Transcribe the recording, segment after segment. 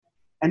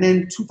And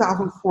then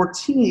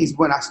 2014 is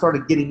when I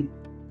started getting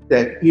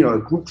that,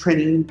 group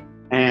training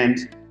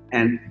and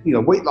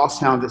weight loss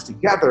challenges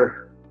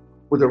together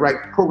with the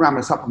right program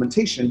and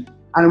supplementation.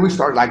 And then we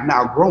started like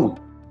now growing.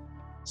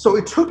 So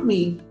it took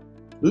me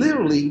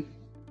literally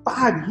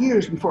 5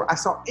 years before I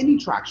saw any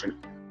traction.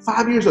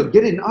 5 years of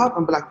getting up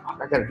and be like,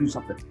 I gotta do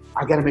something.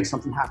 I gotta make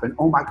something happen.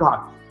 Oh my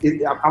God,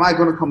 am I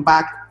gonna come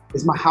back?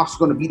 Is my house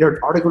gonna be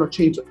there? Are they gonna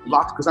change the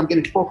locks? Because I'm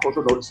getting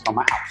foreclosure notices on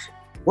my house.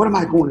 What am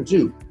I going to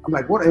do? I'm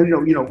like, what am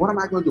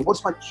I going to do?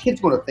 What's my kids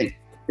going to think?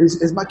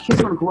 Is my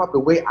kids going to grow up the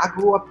way I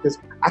grew up? Because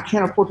I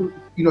can't afford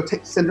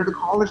to, send her to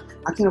college.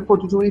 I can't afford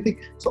to do anything.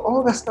 So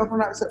all that stuff,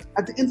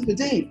 at the end of the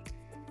day,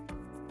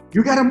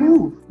 you got to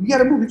move. You got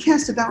to move. You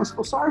can't sit down and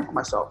feel sorry for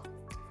myself.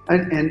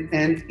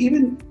 And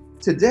even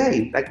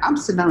today, like I'm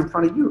sitting down in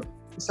front of you.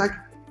 It's like,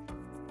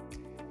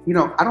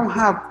 I don't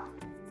have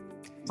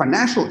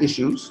financial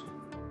issues,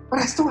 but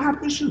I still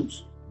have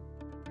issues.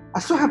 I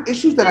still have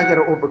issues that I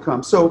got to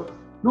overcome. So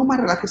no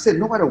matter, like I said,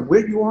 no matter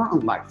where you are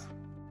in life,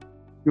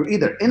 you're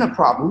either in a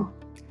problem,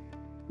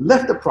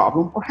 left a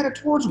problem, or headed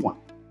towards one.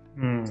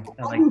 So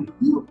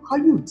how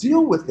you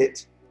deal with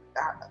it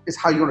is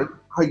how you're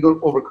gonna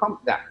overcome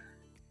that.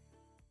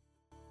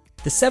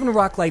 The 7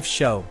 Rock Life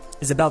Show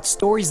is about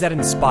stories that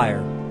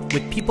inspire,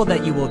 with people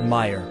that you will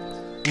admire,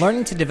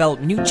 learning to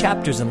develop new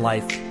chapters in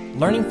life,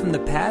 learning from the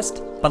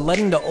past, but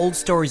letting the old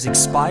stories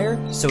expire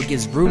so it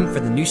gives room for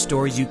the new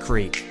stories you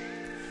create.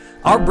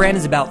 Our brand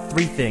is about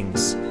 3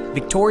 things: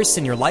 victorious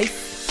in your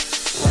life,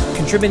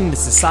 contributing to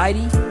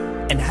society,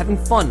 and having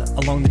fun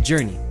along the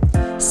journey.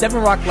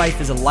 7 Rock Life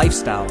is a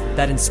lifestyle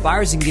that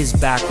inspires and gives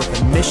back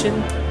with a mission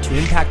to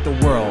impact the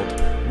world,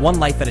 one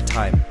life at a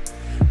time.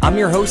 I'm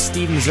your host,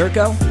 Steve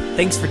Mazurko.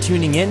 Thanks for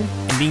tuning in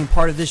and being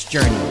part of this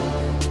journey.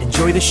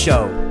 Enjoy the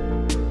show.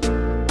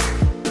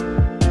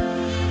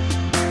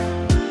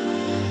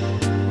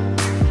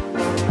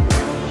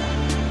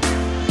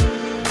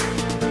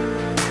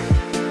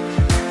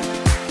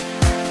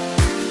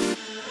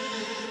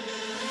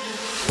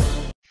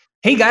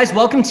 Hey guys,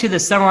 welcome to the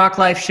 7 Rock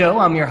Life Show.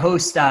 I'm your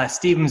host,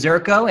 Steve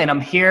Mazurko, and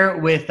I'm here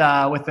with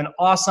an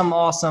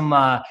awesome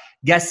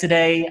guest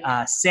today,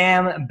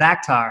 Sam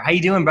Bakhtar. How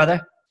you doing,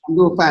 brother? I'm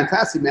doing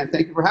fantastic, man.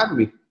 Thank you for having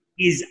me.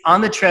 He's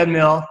on the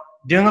treadmill,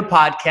 doing a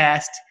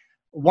podcast,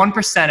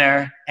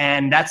 1%er,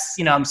 and that's,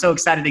 I'm so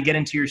excited to get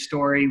into your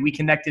story. We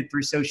connected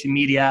through social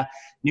media,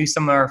 knew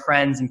some of our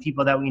friends and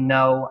people that we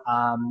know,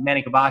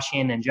 Manny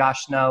Kabashian and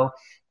Josh Snow,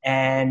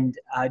 and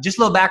just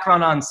a little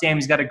background on Sam.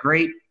 He's got a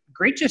great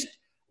just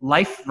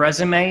life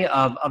resume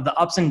of the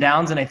ups and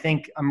downs. And I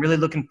think I'm really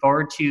looking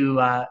forward to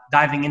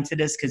diving into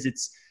this because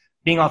it's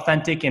being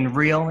authentic and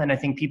real. And I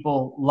think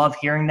people love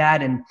hearing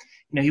that. And,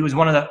 he was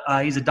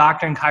he's a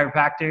doctor and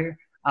chiropractor,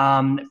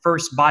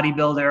 first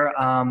bodybuilder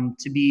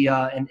to be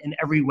in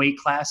every weight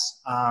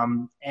class,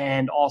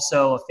 and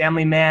also a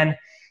family man.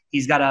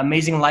 He's got an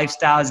amazing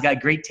lifestyle. He's got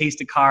great taste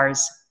of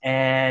cars,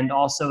 and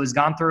also has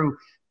gone through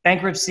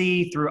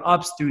bankruptcy, through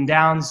ups, through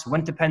downs,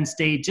 went to Penn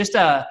State, just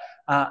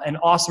an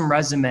awesome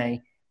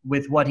resume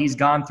with what he's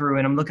gone through.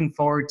 And I'm looking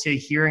forward to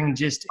hearing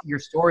just your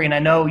story. And I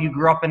know you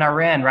grew up in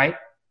Iran, right?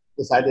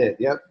 Yes, I did.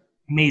 Yep.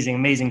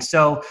 Amazing.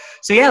 So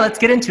yeah, let's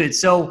get into it.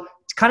 So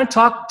to kind of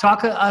talk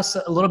to us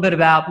a little bit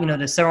about,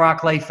 the 7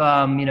 Rock Life,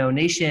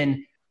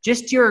 Nation,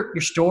 just your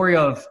story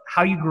of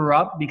how you grew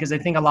up, because I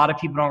think a lot of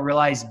people don't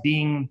realize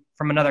being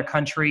from another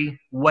country,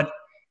 what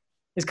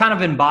is kind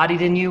of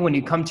embodied in you when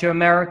you come to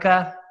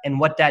America and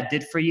what that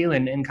did for you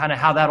and kind of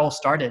how that all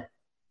started.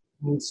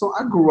 So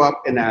I grew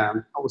up in I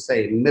would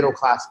say,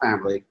 middle-class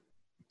family,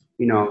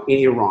 in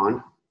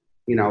Iran.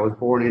 I was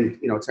born in,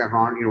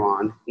 Tehran,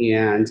 Iran.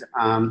 And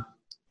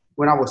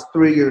when I was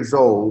 3 years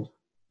old,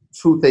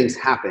 2 things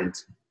happened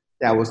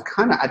that was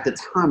kind of at the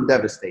time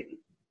devastating.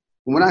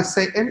 And when I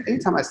say,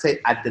 anytime I say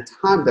at the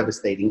time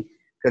devastating,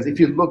 because if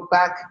you look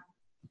back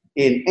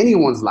in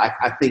anyone's life,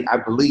 I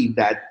believe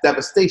that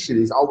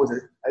devastation is always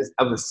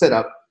a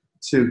setup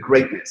to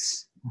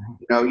greatness.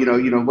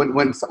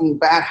 When something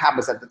bad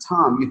happens at the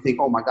time, you think,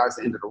 oh my God, it's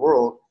the end of the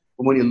world.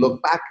 But when you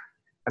look back,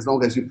 as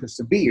long as you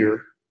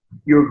persevere,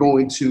 you're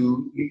going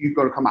to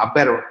come out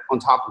better on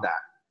top of that.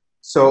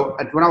 So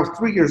when I was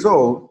 3 years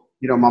old,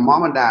 my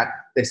mom and dad,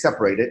 they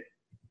separated.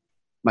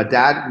 My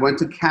dad went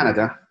to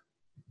Canada.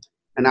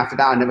 And after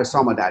that, I never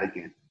saw my dad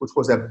again, which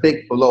was a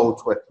big blow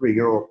to a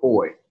 3-year-old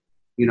boy.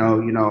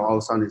 All of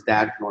a sudden his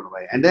dad going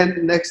away. And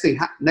then next thing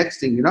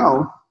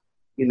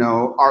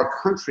our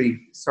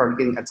country started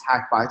getting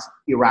attacked by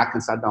Iraq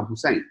and Saddam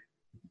Hussein.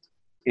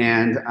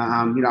 And,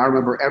 I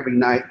remember every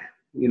night,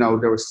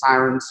 there were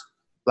sirens,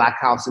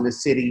 blackouts in the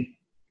city.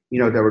 They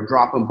were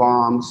dropping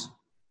bombs.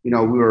 We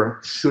were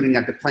shooting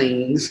at the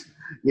planes.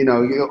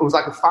 It was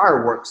like a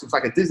fireworks. It was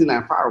like a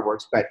Disneyland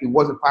fireworks, but it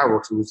wasn't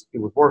fireworks. It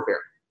was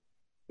warfare.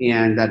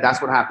 And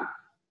that's what happened.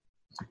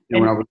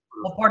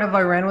 What part of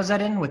Iran was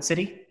that in? What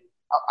city?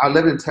 I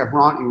lived in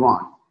Tehran,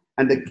 Iran.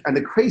 And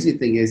the crazy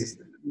thing is,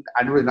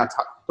 I really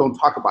don't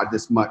talk about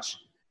this much,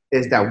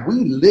 is that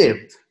we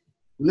lived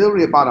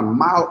literally about a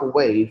mile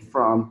away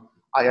from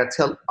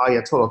Ayatollah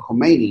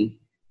Khomeini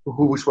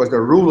which was the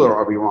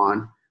ruler of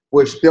Iran,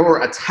 which they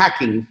were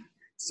attacking.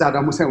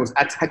 Saddam Hussein was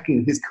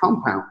attacking his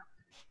compound,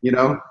 you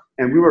know,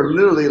 and we were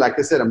literally, like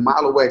I said, a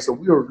mile away. So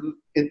we were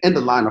in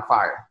the line of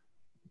fire.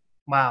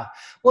 Wow.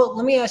 Well,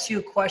 let me ask you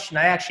a question.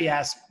 I actually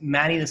asked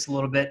Manny this a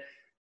little bit.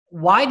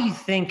 Why do you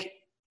think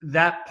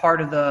that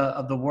part of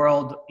the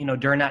world, you know,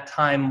 during that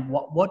time,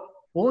 what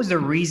was the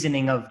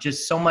reasoning of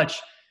just so much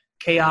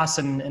chaos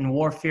and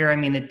warfare? I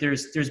mean,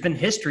 there's been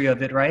history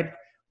of it, right?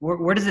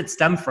 Where does it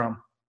stem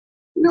from?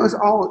 You know, it's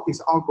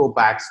all go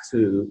back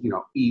to, you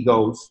know,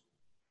 egos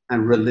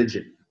and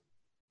religion.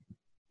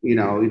 You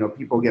know,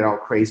 people get all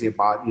crazy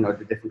about, you know,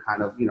 the different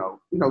kind of,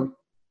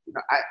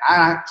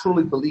 I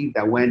truly believe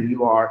that when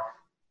you are,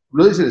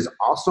 religion is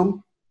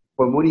awesome,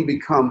 but when you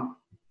become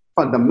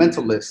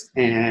fundamentalist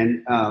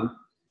and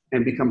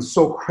become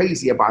so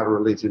crazy about a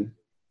religion,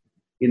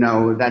 you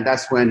know,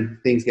 that's when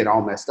things get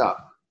all messed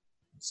up.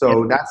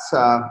 So that's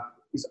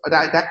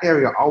that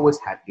area always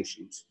had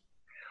issues.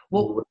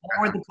 Well, what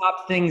were the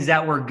top things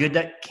that were good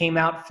that came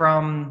out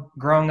from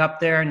growing up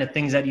there, and the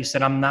things that you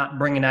said, I'm not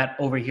bringing that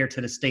over here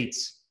to the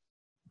States?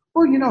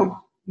 Well, you know,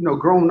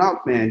 growing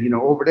up, man, you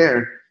know, over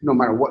there, no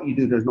matter what you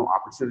do, there's no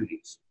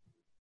opportunities,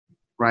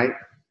 right?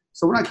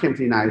 So when I came to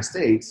the United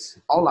States,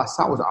 all I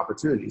saw was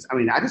opportunities. I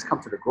mean, I just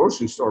come to the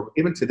grocery store.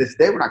 Even to this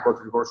day, when I go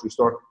to the grocery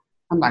store,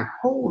 I'm like,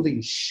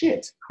 holy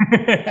shit.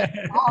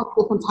 All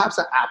different types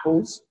of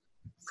apples,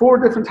 4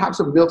 different types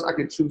of milks I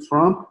could choose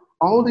from,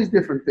 all these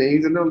different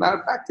things. And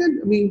back then,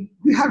 I mean,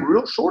 we had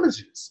real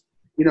shortages.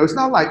 You know, it's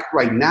not like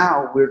right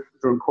now we're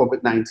during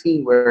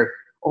COVID-19 where,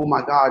 oh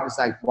my God, it's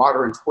like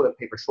water and toilet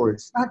paper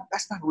shortage.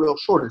 That's not a real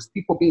shortage. It's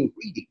people being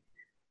greedy.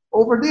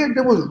 Over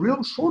there was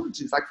real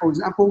shortages. Like, for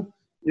example,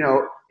 you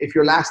know, if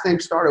your last name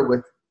started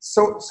with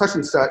such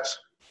and such,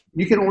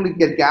 you can only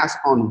get gas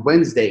on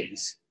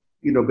Wednesdays,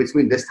 you know,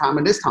 between this time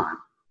and this time.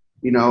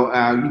 You know,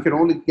 you can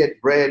only get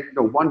bread, you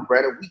know, 1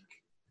 bread a week,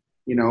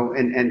 you know,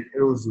 and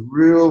it was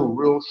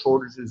real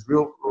shortages,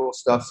 real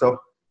stuff. So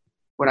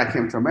when I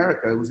came to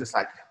America, it was just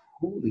like,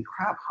 holy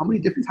crap, how many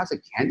different types of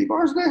candy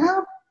bars do they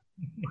have?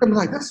 I'm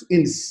like, that's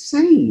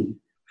insane.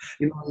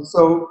 You know, and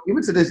so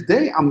even to this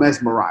day, I'm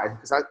mesmerized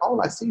because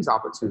all I see is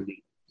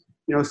opportunity.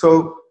 You know,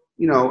 so,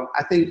 you know,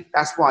 I think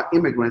that's why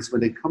immigrants,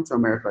 when they come to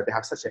America, they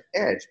have such an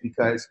edge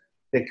because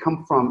they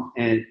come from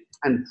an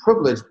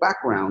privileged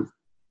background.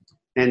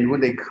 And when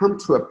they come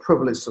to a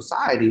privileged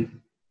society,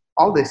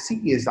 all they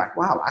see is like,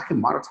 wow, I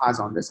can monetize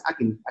on this. I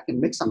can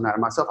make something out of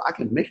myself. I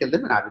can make a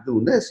living out of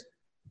doing this.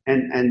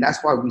 And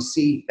that's why we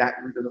see that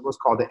what's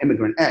called the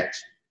immigrant edge.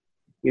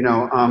 You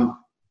know,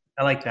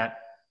 I like that.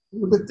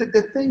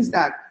 The things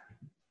that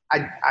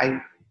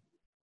I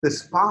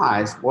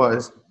despise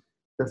was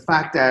the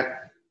fact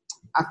that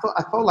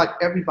I felt like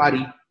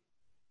everybody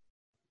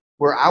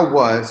where I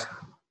was,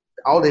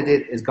 all they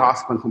did is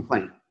gossip and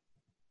complain.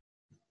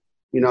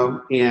 You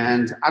know,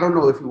 and I don't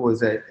know if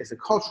it's a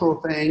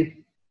cultural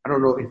thing. I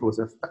don't know if it was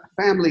a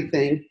family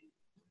thing,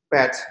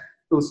 but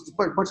it was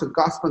a bunch of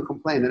gossip and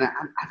complain. And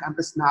I'm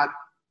just not.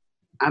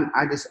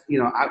 I just, you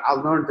know, I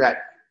learned that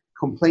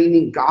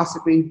complaining,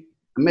 gossiping,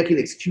 and making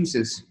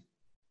excuses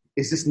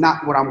is just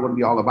not what I'm going to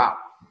be all about.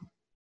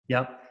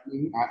 Yep.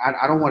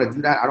 I don't want to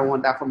do that. I don't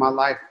want that for my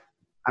life.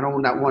 I don't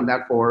want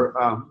that for,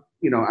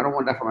 you know, I don't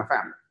want that for my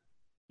family.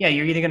 Yeah,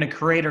 you're either going to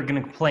create or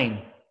going to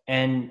complain.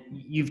 And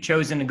you've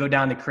chosen to go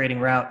down the creating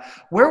route.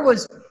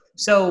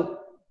 So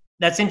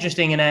that's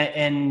interesting.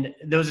 And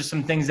those are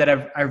some things that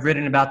I've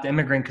written about the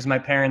immigrant because my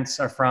parents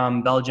are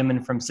from Belgium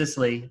and from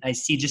Sicily. I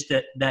see just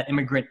that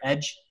immigrant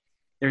edge.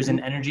 There's an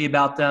energy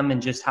about them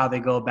and just how they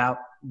go about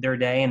their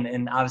day.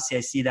 And obviously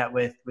I see that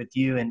with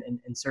you and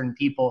certain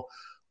people.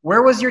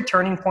 Where was your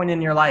turning point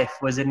in your life?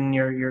 Was it in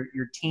your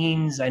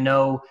teens? I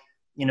know,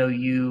 you know,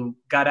 you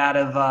got out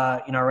of,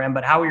 Iran,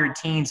 but how were your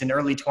teens and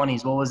early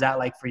 20s? What was that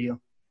like for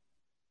you?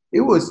 It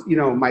was, you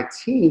know, my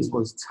teens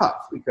was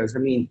tough because, I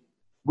mean,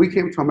 we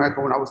came to America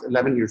when I was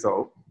 11 years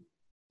old.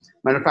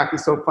 Matter of fact,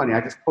 it's so funny.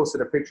 I just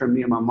posted a picture of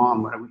me and my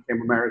mom when we came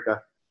to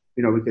America,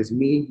 you know, because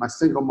me, my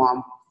single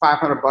mom,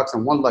 $500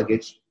 and 1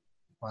 luggage.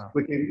 Wow.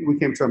 We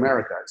came to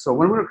America. So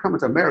when we were coming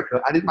to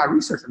America, I did my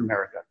research in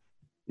America.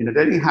 You know,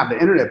 they didn't have the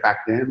internet back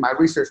then. My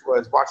research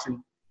was watching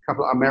a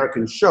couple of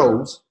American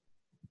shows,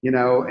 you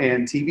know,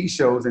 and TV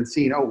shows and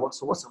seeing,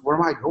 where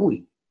am I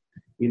going?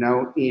 You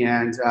know,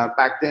 and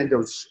back then there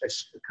was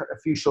a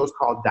few shows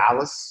called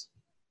Dallas,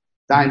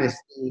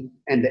 Dynasty,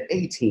 and the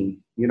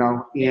A-Team, you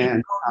know.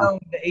 And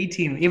the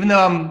A-Team, even though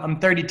I'm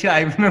 32,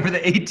 I remember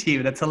the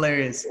A-Team. That's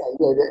hilarious.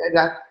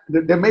 Yeah,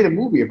 they made a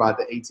movie about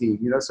the A-Team,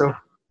 you know. So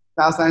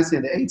Dallas Dynasty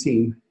and the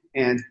A-Team,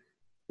 and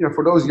you know,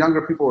 for those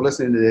younger people who are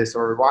listening to this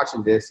or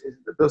watching this,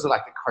 those are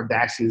like the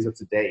Kardashians of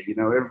today. You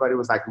know, everybody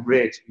was like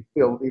rich,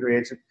 filthy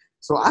rich.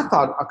 So I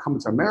thought,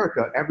 coming to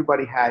America,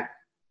 everybody had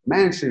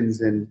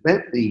mansions and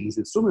Bentleys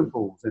and swimming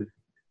pools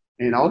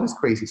and all this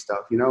crazy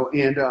stuff, you know.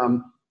 And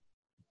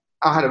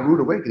I had a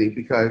rude awakening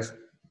because,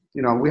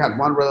 you know, we had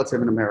one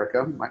relative in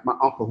America, my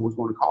uncle who was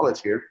going to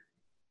college here,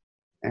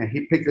 and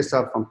he picked us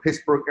up from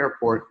Pittsburgh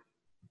Airport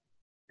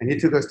And he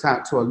took us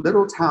to a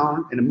little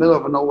town in the middle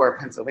of nowhere,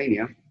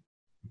 Pennsylvania,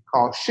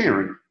 called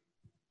Sharon,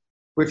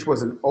 which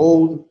was an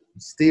old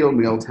steel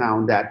mill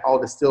town that all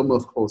the steel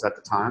mills closed at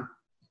the time.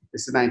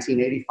 This is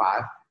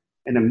 1985,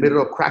 in the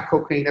middle of crack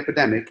cocaine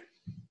epidemic.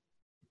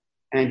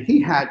 And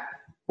he had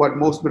what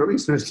most Middle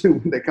Easterners do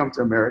when they come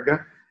to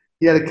America.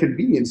 He had a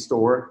convenience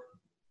store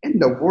in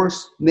the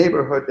worst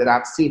neighborhood that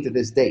I've seen to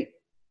this day.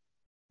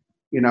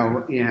 And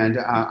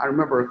I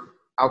remember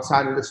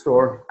outside of the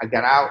store, I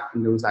got out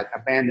and there was like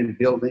abandoned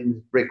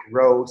buildings, brick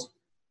roads.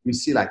 You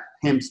see like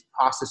pimps,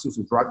 prostitutes,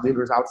 and drug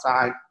dealers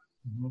outside,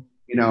 and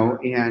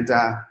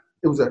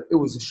it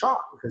was a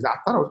shock because I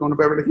thought I was going to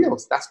Beverly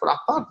Hills. That's what I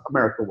thought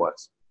America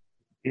was.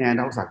 And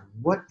I was like,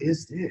 what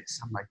is this?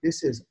 I'm like,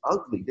 this is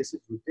ugly. This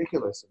is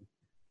ridiculous.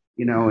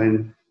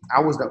 And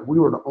we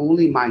were the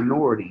only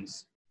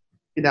minorities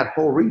in that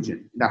whole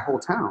region, in that whole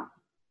town.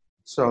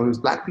 So it was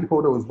black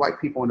people, there was white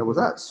people, and there was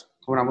us.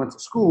 When I went to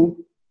school,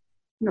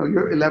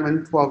 you're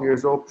 11, 12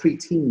 years old,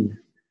 preteen.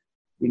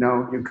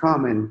 You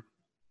come and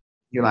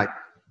you're like,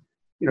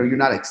 you're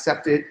not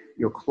accepted.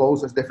 Your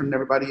clothes is different than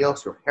everybody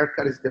else. Your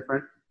haircut is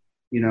different.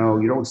 You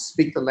don't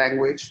speak the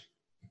language.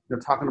 You're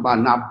talking about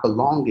not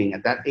belonging.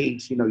 At that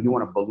age, you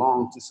want to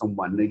belong to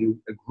someone,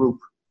 a group.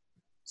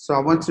 So I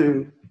went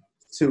to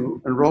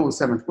enroll in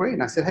 7th grade,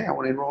 and I said, hey, I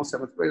want to enroll in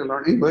 7th grade to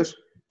learn English,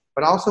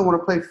 but I also want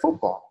to play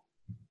football.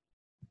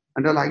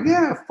 And they're like,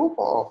 yeah,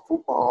 football.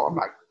 I'm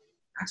like,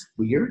 that's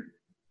weird.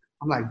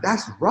 I'm like,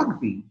 that's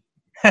rugby.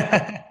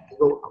 I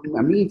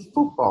mean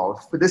football.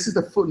 This is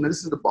the foot and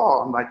this is the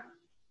ball. I'm like,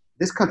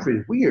 this country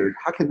is weird.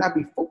 How can that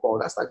be football?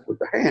 That's like with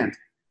the hand.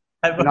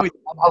 I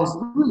was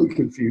really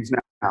confused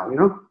now,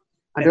 And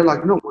they're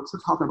like, no, what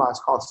you're talking about is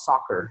called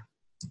soccer.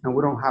 And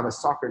we don't have a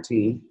soccer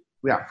team.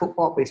 We have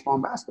football, baseball,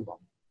 and basketball.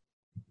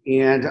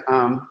 And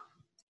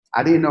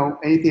I didn't know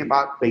anything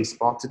about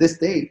baseball. To this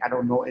day, I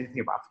don't know anything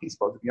about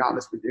baseball, to be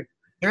honest with you.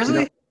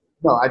 Seriously?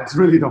 No, I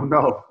really don't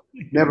know.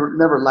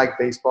 Never liked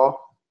baseball.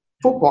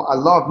 Football, I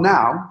love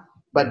now,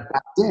 but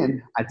back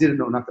then, I didn't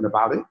know nothing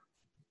about it.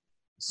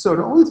 So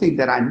the only thing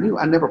that I knew,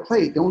 I never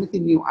played, the only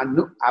thing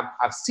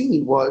I've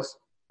seen was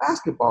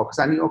basketball, because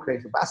I knew, okay,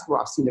 so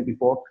basketball, I've seen it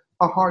before.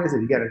 How hard is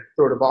it? You got to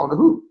throw the ball in the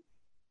hoop.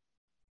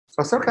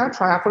 So I said, okay, I'll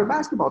try out for the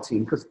basketball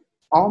team, because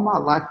all my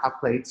life I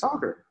played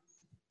soccer.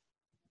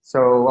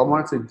 So I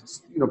wanted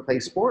to, play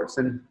sports,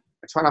 and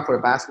I tried out for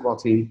the basketball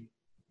team.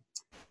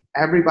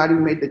 Everybody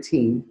made the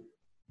team.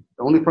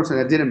 The only person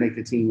that didn't make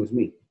the team was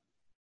me.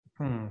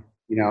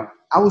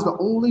 I was the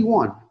only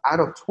one out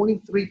of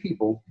 23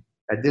 people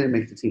that didn't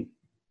make the team.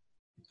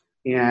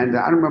 And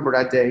I remember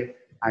that day,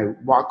 I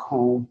walked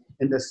home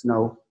in the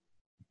snow,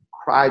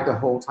 cried the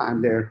whole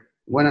time there,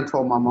 went and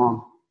told my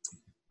mom,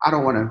 I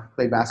don't want to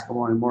play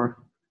basketball anymore.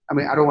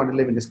 I don't want to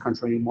live in this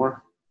country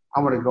anymore. I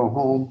want to go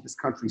home. This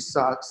country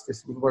sucks. This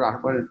is what I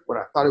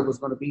thought it was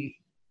going to be.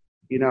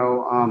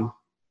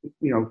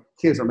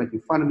 Kids are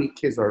making fun of me.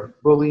 Kids are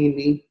bullying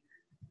me.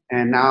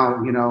 And now,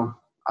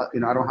 I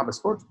don't have a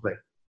sport to play.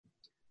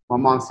 My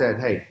mom said,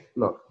 hey,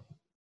 look,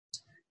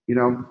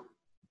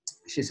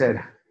 she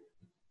said,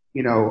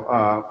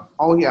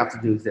 all you have to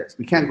do is this.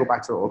 We can't go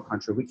back to our old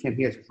country. We came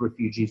here as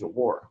refugees of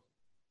war.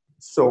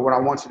 So what I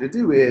want you to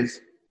do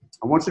is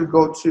I want you to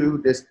go to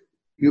this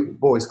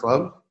boys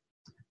club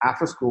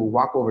after school,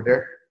 walk over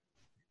there.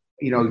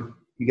 You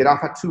get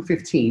off at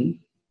 2:15.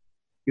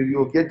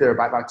 You'll get there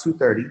by about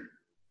 2:30.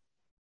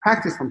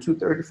 Practice from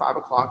 2:30 to 5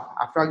 o'clock.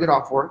 After I get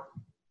off work,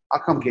 I'll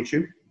come get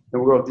you.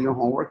 Then we'll go do your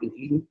homework and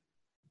eating.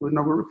 We'll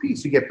repeat.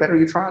 So you get better,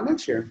 you try it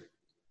next year.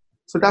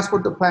 So that's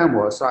what the plan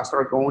was. So I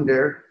started going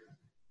there,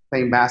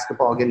 playing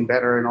basketball, getting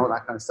better and all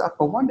that kind of stuff.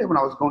 But one day when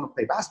I was going to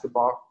play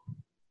basketball,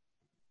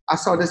 I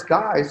saw this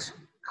guys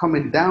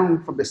coming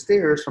down from the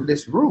stairs from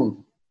this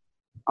room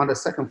on the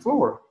second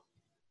floor.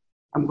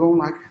 I'm going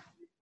like,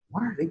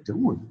 what are they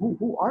doing?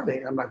 Who are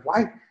they? I'm like,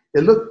 why?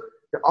 They're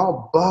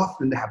all buff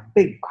and they have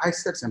big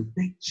biceps and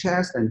big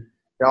chests and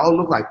they all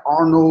look like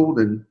Arnold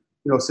and,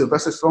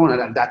 Sylvester Stallone.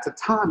 And at the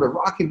time, the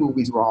Rocky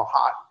movies were all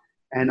hot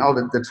and all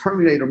the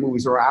Terminator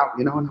movies were out,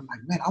 and I'm like,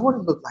 man, I want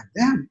to look like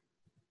them.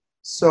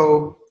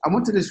 So I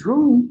went to this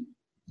room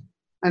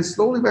and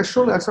slowly but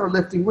surely I started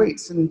lifting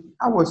weights, and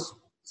I was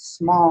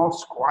small,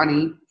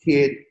 scrawny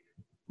kid,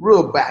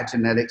 real bad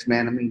genetics,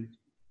 man.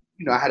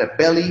 I had a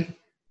belly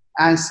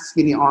and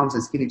skinny arms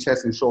and skinny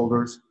chest and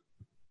shoulders,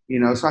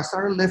 so I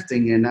started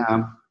lifting, and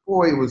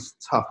boy, it was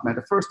tough, man.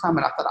 The first time,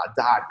 and I thought I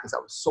died because I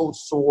was so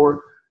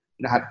sore.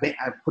 I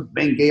put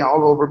Bengay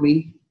all over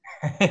me.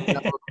 First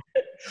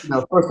time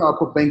I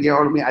put Bengay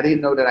all over me, I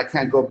didn't know that I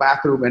can't go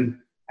bathroom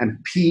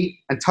and pee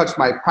and touch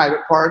my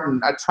private part,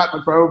 and I tried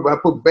my private, but I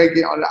put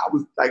Bengay on it. I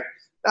was like,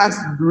 that's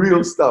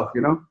real stuff,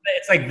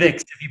 It's like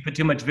Vicks. If you put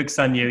too much Vicks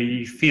on you,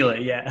 you feel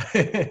it, yeah.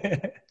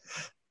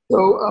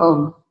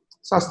 So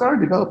I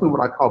started developing what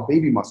I call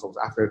baby muscles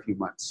after a few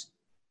months.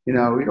 You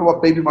know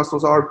what baby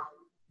muscles are?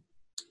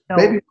 No.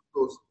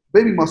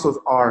 Baby muscles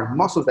are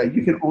muscles that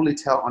you can only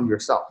tell on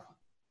yourself.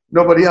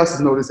 Nobody else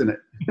is noticing it.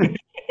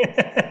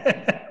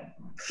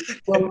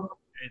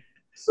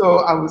 So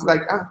I was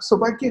like, so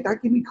that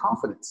gave me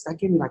confidence. That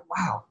gave me like,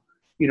 wow,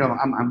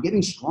 I'm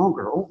getting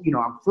stronger. Oh,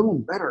 I'm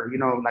feeling better.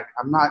 Like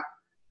I'm not,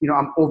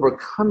 I'm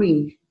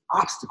overcoming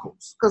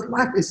obstacles, because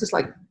life is just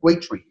like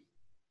weight training.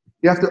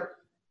 You have to,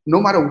 no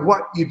matter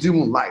what you do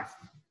in life,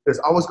 there's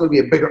always going to be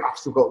a bigger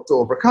obstacle to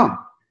overcome.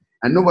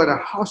 And no matter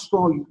how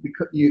strong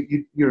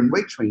you're in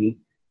weight training,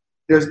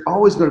 there's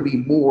always going to be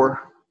more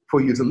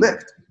for you to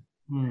lift.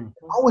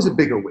 Always a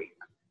bigger weight.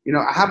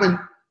 I haven't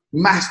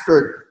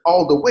mastered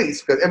all the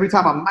weights, because every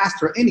time I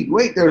master any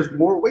weight, there's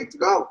more weight to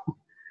go.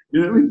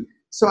 You know what I mean?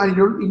 So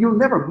you'll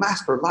never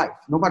master life.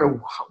 No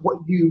matter what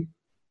you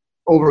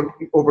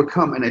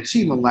overcome and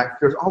achieve in life,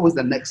 there's always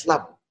the next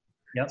level.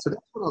 Yep. So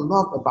that's what I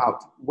love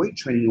about weight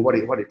training and what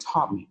it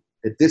taught me: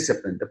 the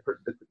discipline, the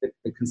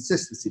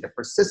consistency, the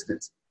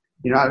persistence.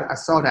 I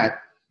saw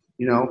that,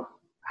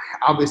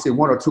 obviously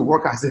 1 or 2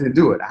 workouts didn't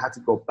do it. I had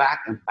to go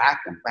back and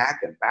back and back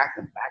and back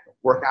and back and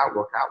work out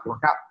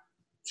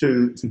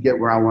to get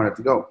where I wanted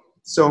to go.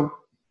 So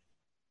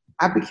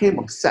I became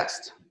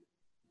obsessed,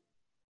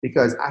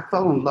 because I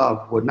fell in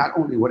love with not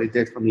only what it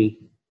did for me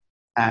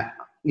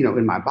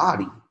in my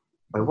body,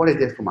 but what it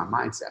did for my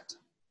mindset,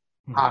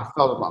 how I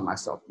felt about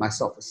myself, my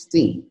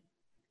self-esteem.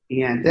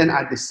 And then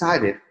I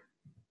decided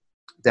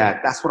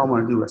that that's what I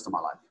want to do the rest of my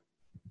life.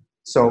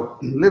 So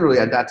literally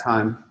at that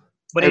time,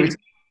 what age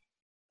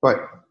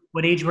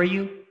were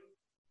you?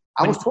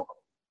 I was 12.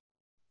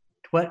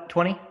 What,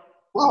 20?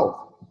 12.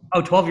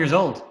 Oh, 12 years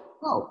old.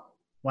 12.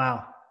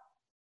 Wow.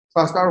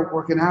 So I started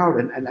working out,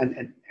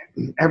 and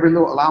every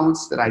little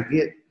allowance that I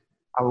get,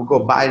 I will go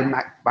buy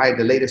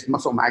the latest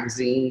muscle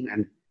magazine,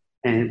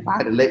 and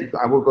I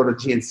will go to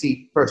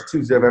GNC first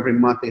Tuesday of every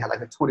month. They had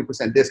like a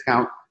 20%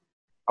 discount.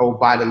 I will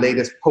buy the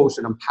latest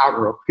potion and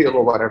powder or pill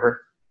or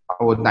whatever.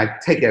 I would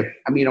like take a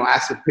amino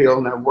acid pill,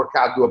 and I work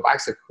out, do a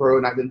bicep curl,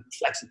 and I then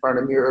flex in front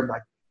of the mirror. I'm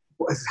like,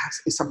 is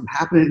something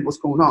happening? What's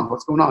going on?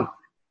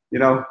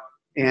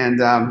 And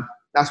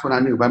that's when I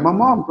knew. But my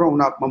mom,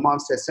 growing up, my mom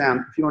said,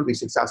 Sam, if you want to be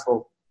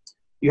successful,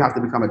 you have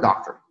to become a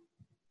doctor.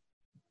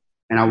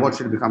 And I want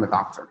you to become a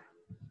doctor.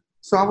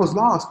 So I was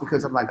lost,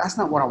 because I'm like, that's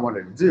not what I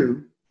wanted to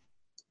do.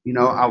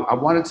 I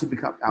wanted to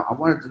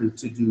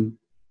do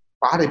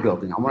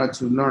bodybuilding. I wanted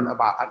to learn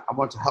about, I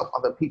wanted to help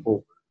other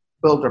people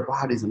build their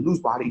bodies and lose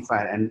body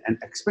fat and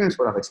experience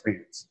what I've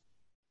experienced.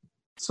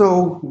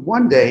 So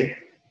one day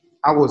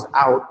I was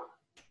out,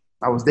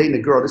 I was dating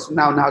a girl. This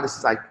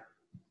is like,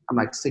 I'm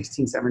like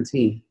 16,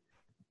 17.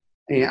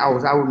 And I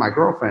was out with my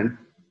girlfriend,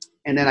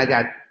 and then I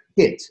got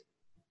hit.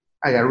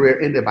 I got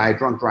rear-ended by a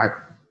drunk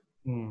driver.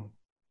 And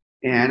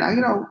I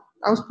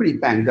was pretty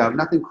banged up,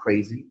 nothing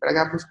crazy, but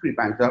I was pretty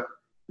banged up.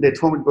 They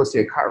told me to go see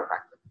a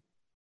chiropractor.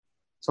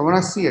 So when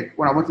I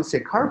went to see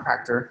a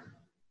chiropractor,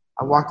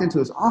 I walked into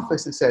his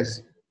office and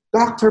says,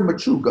 Dr.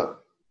 Machuga.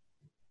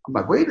 I'm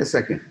like, wait a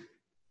second.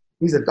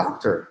 He's a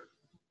doctor.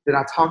 Then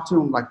I talked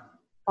to him like,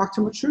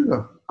 Dr.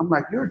 Machuga. I'm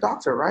like, you're a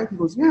doctor, right? He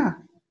goes, yeah.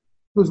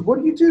 He goes, what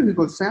do you do? He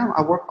goes, Sam,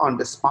 I work on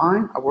the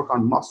spine, I work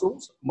on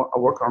muscles, I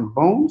work on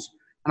bones,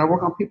 and I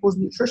work on people's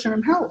nutrition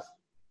and health.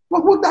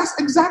 Well, that's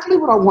exactly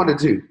what I want to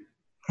do.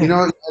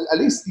 At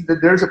least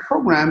there's a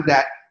program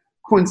that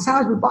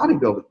coincides with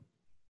bodybuilding.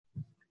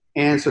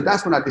 And so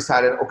that's when I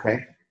decided,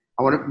 okay,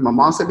 my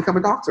mom said become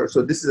a doctor.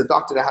 So this is a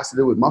doctor that has to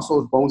do with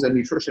muscles, bones, and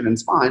nutrition and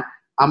spine.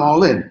 I'm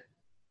all in.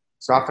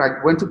 So after I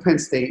went to Penn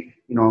State,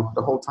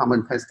 the whole time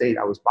in Penn State,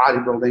 I was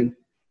bodybuilding.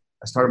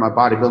 I started my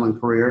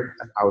bodybuilding career.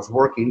 I was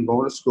working,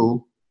 going to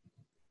school,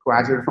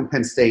 graduated from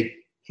Penn State,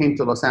 came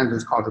to Los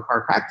Angeles College of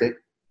Chiropractic,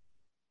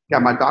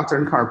 got my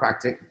doctorate in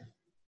chiropractic.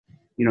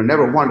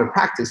 Never wanted to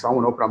practice, so I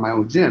want to open up my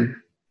own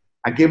gym.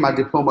 I gave my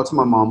diploma to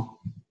my mom.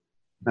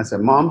 And I said,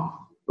 Mom,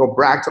 go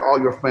brag to all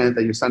your friends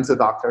that your son's a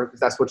doctor,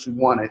 because that's what you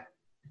wanted.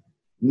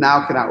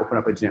 Now can I open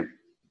up a gym?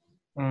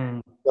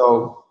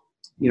 So,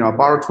 I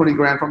borrowed 20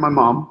 grand from my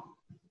mom,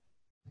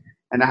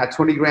 and I had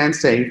 20 grand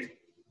saved.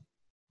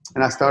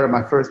 And I started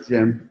my first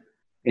gym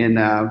in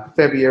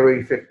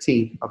February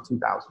 15th of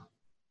 2000.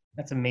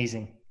 That's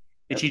amazing.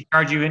 Did she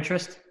charge you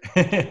interest?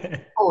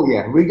 Oh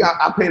yeah,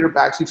 I paid her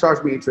back. She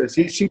charged me interest.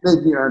 She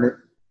made me earn it.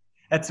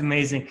 That's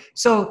amazing.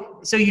 So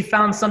you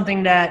found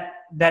something that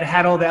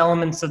had all the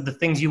elements of the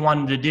things you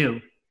wanted to do,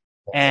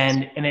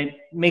 and it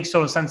makes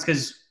total sense,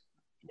 because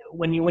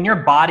when your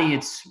body,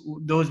 it's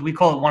those, we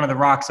call it one of the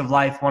rocks of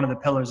life, one of the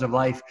pillars of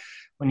life.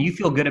 When you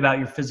feel good about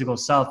your physical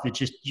self, it's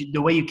just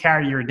the way you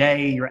carry your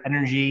day, your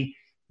energy.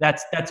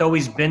 That's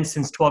always been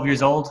since 12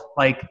 years old,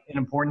 like an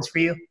importance for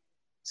you,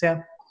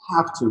 Sam.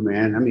 Have to,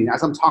 man. I mean,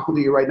 as I'm talking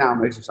to you right now,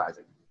 I'm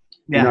exercising.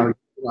 Yeah. I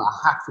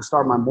have to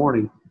start my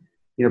morning.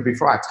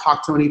 Before I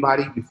talk to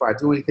anybody, before I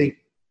do anything,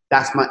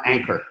 that's my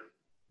anchor.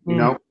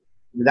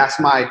 That's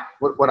my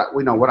what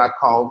I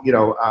call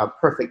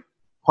perfect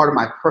part of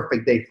my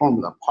perfect day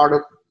formula. Part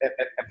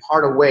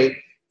of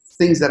way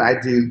things that I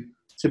do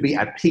to be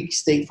at peak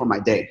state for my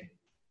day.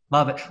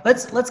 Love it.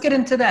 Let's get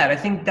into that. I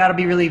think that'll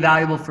be really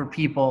valuable for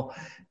people.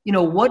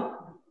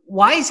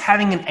 Why is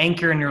having an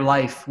anchor in your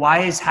life? Why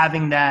is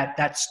having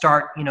that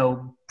start,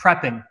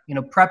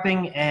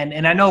 prepping,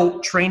 and I know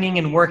training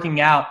and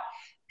working out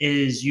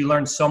is you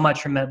learn so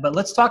much from it. But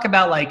let's talk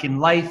about like in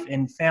life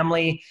and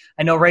family.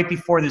 I know right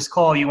before this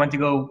call, you went to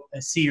go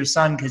see your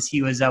son because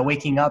he was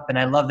waking up. And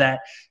I love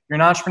that you're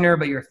an entrepreneur,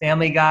 but you're a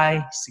family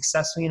guy,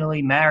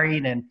 successfully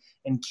married and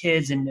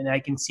kids. And I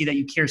can see that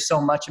you care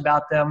so much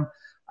about them.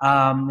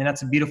 And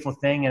that's a beautiful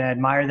thing. And I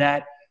admire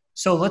that.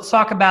 So let's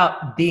talk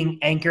about being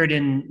anchored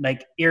in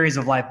like areas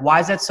of life. Why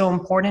is that so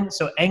important?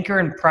 So anchor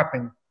and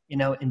prepping,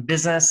 in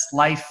business,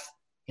 life,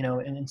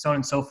 and so on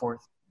and so forth.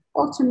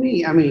 Well, to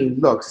me, I mean,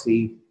 look,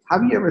 Steve,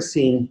 have you ever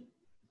seen,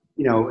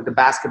 the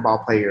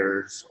basketball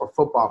players or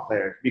football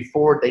players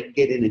before they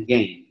get in a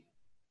game,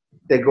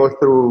 they go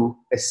through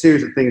a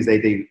series of things they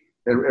do,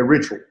 a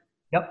ritual.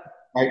 Yep.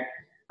 Right?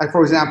 Like,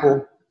 for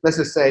example, let's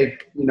just say,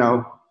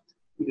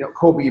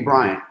 Kobe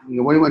Bryant,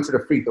 when he went to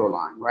the free throw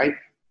line, right?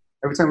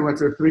 Every time we went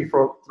to the free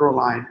throw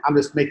line, I'm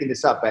just making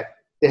this up, but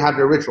they have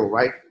their ritual,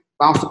 right?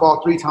 Bounce the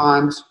ball 3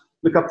 times,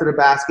 look up to the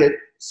basket,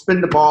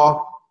 spin the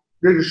ball,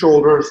 rear your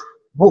shoulders,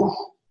 woof,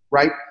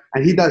 right?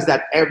 And he does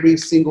that every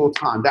single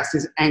time. That's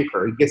his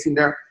anchor. He gets in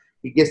there,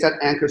 he gets that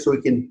anchor so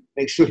he can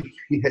make sure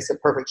he hits a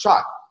perfect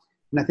shot.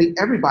 And I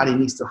think everybody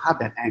needs to have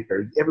that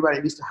anchor.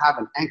 Everybody needs to have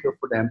an anchor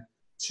for them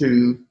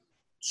to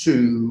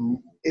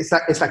it's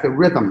like a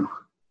rhythm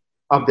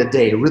of the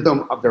day, a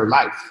rhythm of their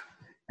life.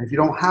 And if you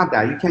don't have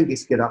that, you can't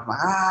just get up like,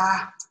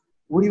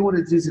 what do you want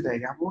to do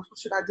today? What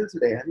should I do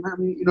today? I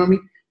mean, you know what I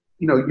mean?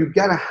 You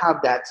got to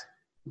have that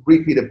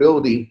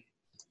repeatability,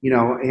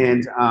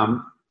 and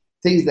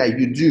things that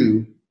you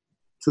do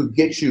to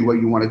get you where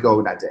you want to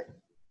go that day.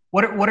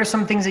 What are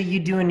some things that you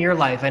do in your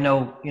life? I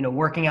know,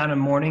 working out in the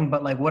morning,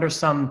 but like, what are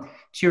some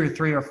 2 or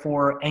 3 or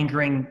 4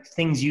 anchoring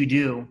things you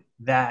do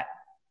that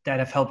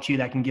have helped you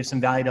that can give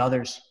some value to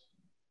others?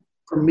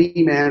 For me,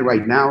 man,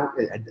 right now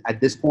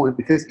at this point,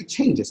 because it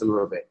changes a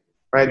little bit,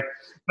 right?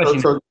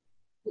 So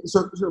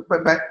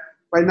but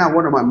right now,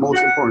 one of my most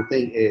important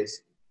things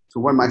is, so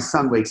when my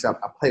son wakes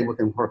up, I play with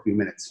him for a few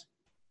minutes.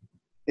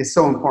 It's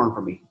so important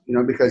for me,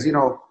 because,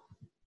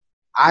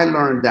 I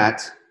learned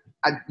that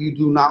you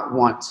do not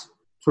want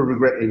to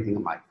regret anything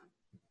in life.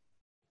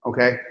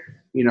 Okay.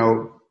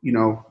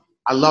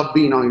 I love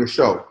being on your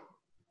show,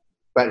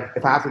 but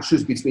if I have to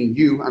choose between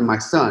you and my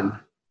son,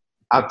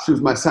 I'll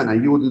choose my son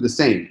and you will do the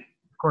same.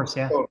 Of course.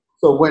 Yeah.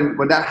 So when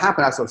that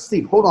happened, I said,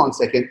 Steve, hold on a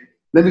second.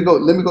 Let me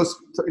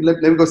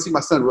go see my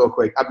son real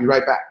quick. I'll be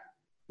right back.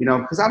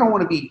 Because I don't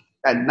want to be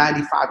that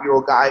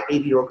 95-year-old guy,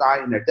 80-year-old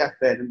guy in their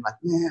deathbed and like,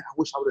 man, I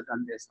wish I would have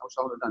done this. I wish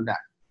I would have done that.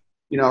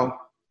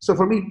 So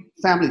for me,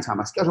 family time,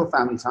 I schedule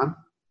family time.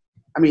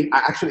 I mean,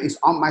 it's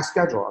on my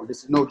schedule.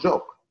 This is no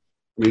joke.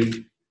 I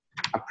mean,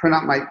 I print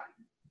out my,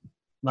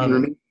 what I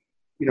mean?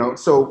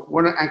 So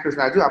one of the anchors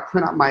that I do, I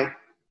print out my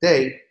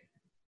day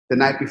the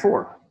night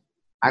before.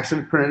 I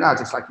actually print it out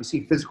just like you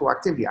see physical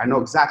activity. I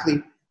know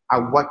exactly at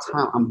what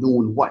time I'm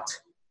doing what.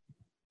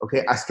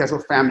 Okay, I schedule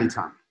family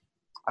time.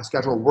 I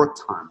schedule work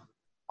time.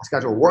 I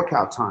schedule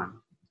workout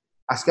time.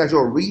 I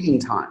schedule reading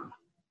time.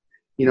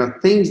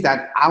 Things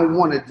that I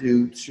want to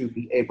do to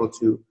be able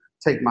to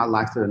take my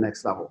life to the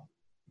next level.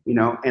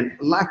 And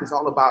life is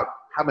all about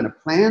having a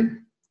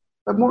plan.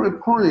 But more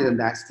importantly than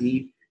that,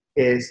 Steve,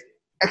 is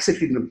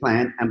executing the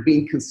plan and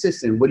being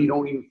consistent when you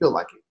don't even feel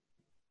like it.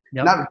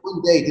 Yep. Not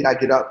one day did I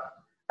get up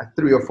at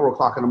 3 or 4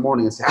 o'clock in the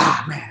morning and say,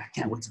 man, I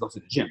can't wait to go to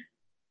the gym.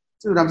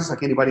 Dude, I'm just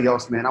like anybody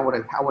else, man. I want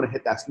to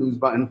hit that snooze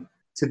button.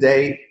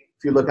 Today,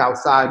 if you look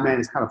outside, man,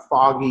 it's kind of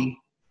foggy.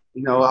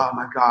 Oh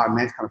my God,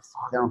 man, it's kind of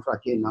foggy. I don't feel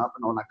like getting up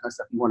and all that kind of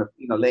stuff. You want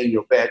to, lay in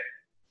your bed.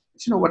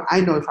 But you know what?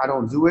 I know if I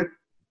don't do it,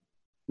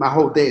 my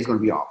whole day is going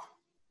to be off.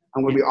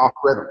 I'm going to be off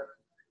rhythm.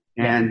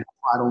 And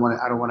I don't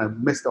want to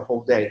miss the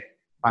whole day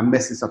by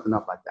messing something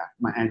up like that,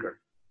 my anchor.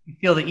 You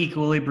feel the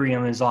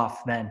equilibrium is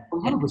off then.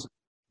 100%.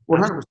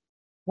 100%.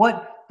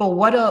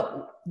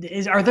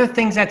 Are there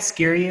things that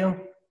scare you?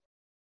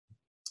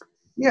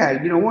 Yeah,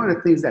 one of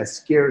the things that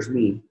scares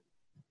me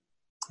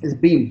is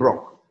being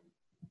broke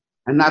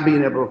and not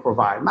being able to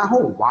provide. My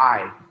whole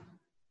why,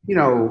 dude,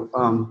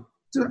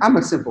 I'm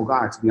a simple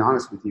guy, to be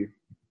honest with you.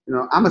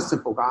 I'm a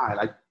simple guy.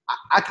 Like,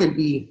 I can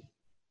be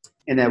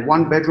in a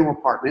 1-bedroom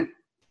apartment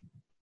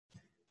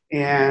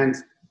and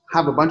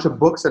have a bunch of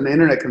books and an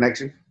internet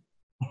connection,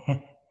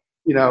 and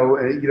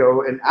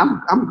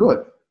I'm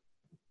good.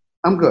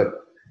 I'm good.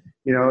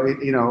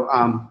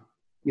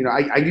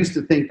 I used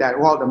to think that,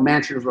 well, the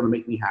mansion was going to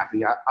make me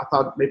happy. I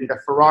thought maybe the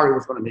Ferrari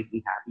was going to make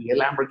me happy. A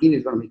Lamborghini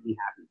is going to make me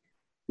happy.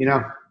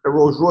 The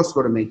Rolls Royce is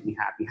going to make me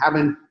happy.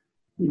 Having,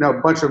 a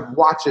bunch of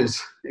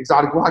watches,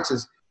 exotic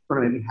watches, is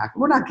going to make me happy.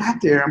 When I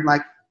got there, I'm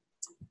like,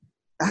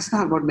 that's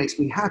not what makes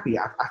me happy.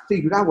 I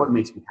figured out what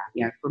makes me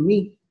happy. And for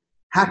me,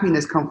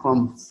 happiness comes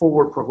from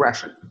forward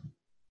progression,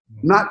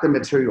 not the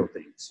material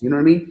things. You know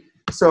what I mean?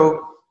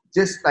 So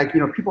just like,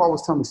 people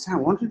always tell me, Sam,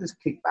 why don't you just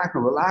kick back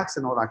and relax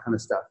and all that kind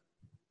of stuff?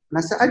 And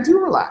I said, I do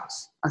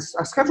relax. I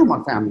schedule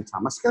my family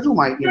time. I schedule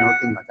my,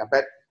 thing like that.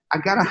 But I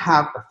got to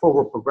have a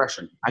forward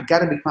progression. I got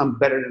to become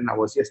better than I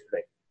was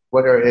yesterday,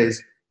 whether it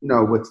is,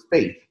 with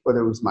faith, whether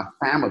it was my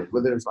family,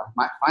 whether it was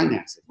my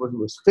finances, whether it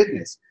was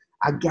fitness.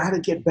 I got to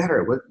get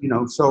better with,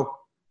 so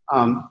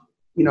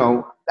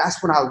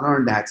that's when I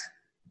learned that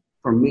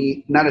for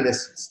me, none of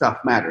this stuff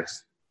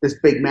matters. This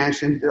big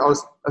mansion, it all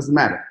doesn't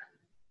matter.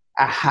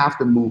 I have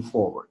to move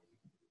forward.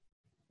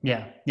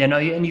 Yeah. Yeah. No,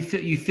 and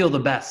you feel the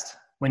best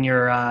when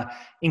you're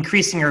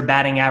increasing your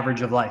batting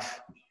average of life.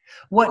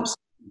 What?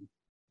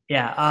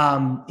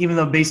 Yeah. Even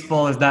though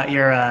baseball is not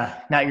your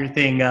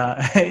thing,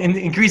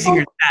 increasing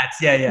your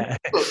stats. Yeah. Yeah.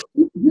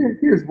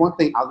 Here's one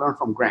thing I learned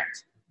from Grant,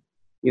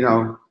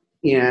 and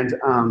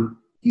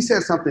he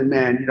said something,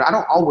 man. I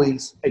don't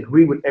always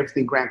agree with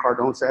everything Grant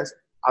Cardone says.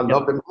 I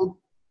love the man.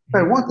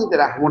 But one thing that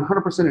I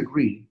 100%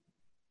 agree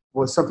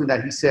was something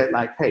that he said,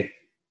 like, hey,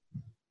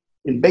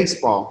 in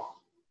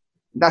baseball,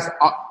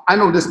 I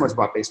know this much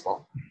about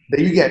baseball,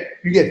 that you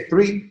get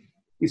 3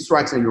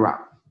 strikes and you're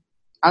out.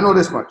 I know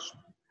this much.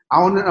 I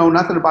don't know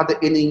nothing about the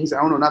innings.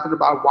 I don't know nothing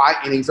about why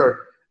innings,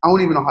 or I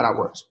don't even know how that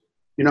works,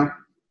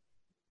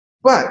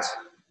 But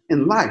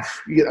in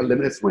life, you get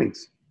unlimited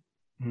swings,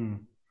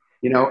 and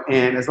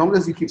as long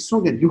as you keep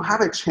swinging, you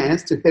have a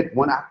chance to hit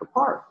one out the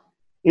park.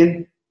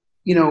 And,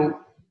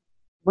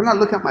 when I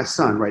look at my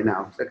son right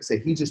now, like I say,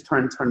 he just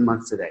turned 10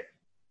 months today,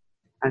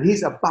 and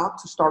he's about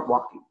to start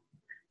walking.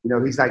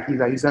 He's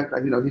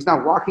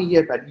not walking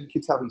yet, but you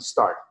can tell he's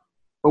starting.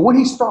 But when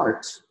he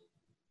starts,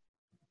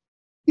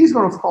 he's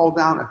going to fall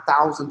down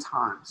 1,000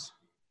 times,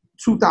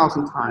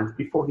 2,000 times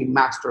before he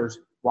masters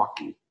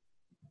walking.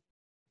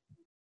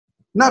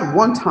 Not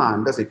one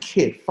time does a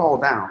kid fall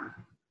down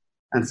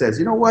and says,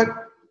 you know what?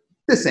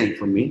 This ain't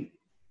for me.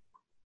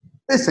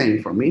 This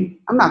ain't for me.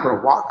 I'm not going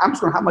to walk. I'm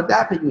just going to have my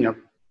dad pick me up.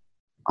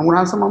 I'm going to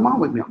have some of my mom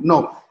wake me up.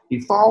 No, he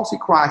falls, he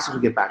cries, he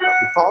get back up.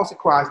 He falls, he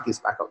cries, he gets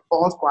back up.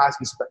 Falls, cries,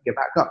 he get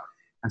back up.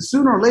 And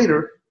sooner or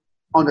later,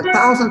 on the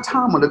 1,000th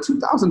time, on the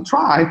 2,000th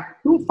try,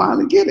 he'll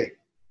finally get it.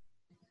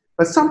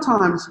 But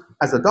sometimes,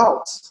 as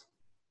adults,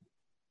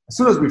 as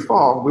soon as we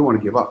fall, we want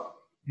to give up.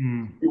 We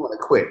want to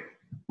quit.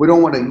 We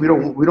don't want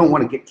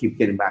to keep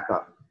getting back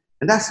up.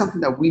 And that's something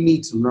that we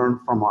need to learn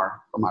from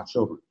our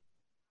children.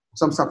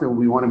 Something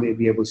we want to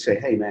be able to say,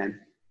 hey, man,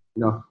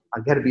 I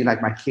got to be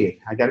like my kid.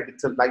 I got to get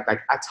to like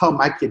I tell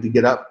my kid to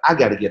get up. I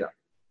got to get up.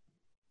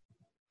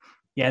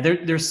 Yeah,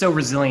 they're so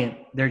resilient.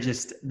 They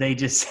just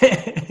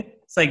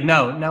it's like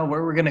no,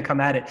 we're going to come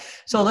at it.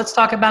 So let's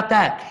talk about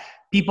that.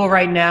 People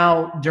right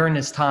now during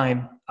this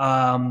time,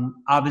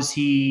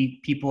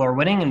 obviously people are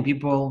winning and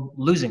people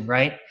losing,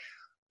 right?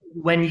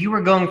 When you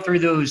were going through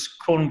those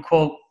quote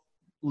unquote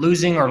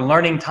losing or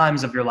learning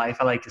times of your life,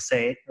 I like to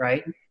say it,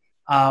 right?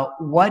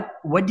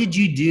 What did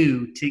you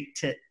do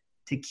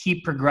to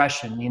keep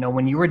progression?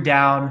 When you were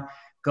down,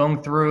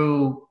 going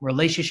through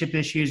relationship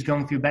issues,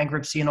 going through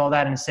bankruptcy and all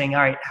that, and saying,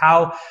 all right,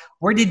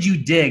 where did you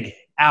dig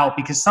out?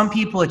 Because some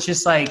people, it's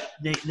just like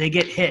they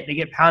get hit, they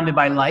get pounded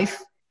by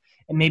life.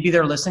 And maybe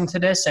they're listening to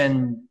this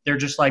and they're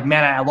just like,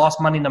 man, I lost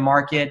money in the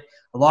market.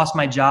 I lost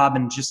my job.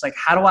 And just like,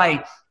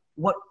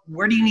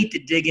 where do you need to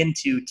dig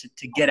into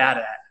to get out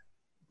of that?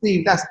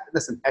 Steve,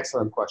 that's an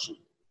excellent question.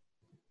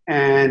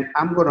 And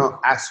I'm going to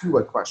ask you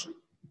a question.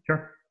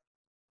 Sure.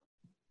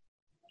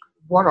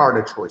 What are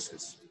the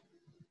choices?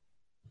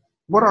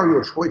 What are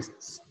your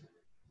choices?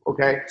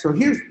 Okay. So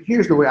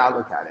here's the way I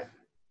look at it.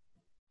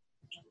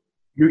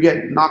 You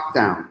get knocked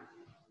down.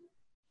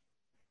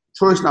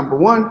 Choice number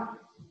 1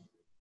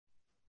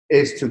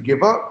 is to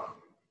give up,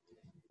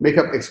 make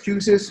up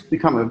excuses,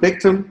 become a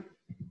victim,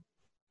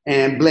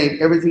 and blame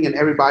everything and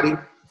everybody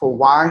for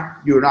why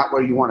you're not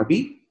where you want to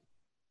be.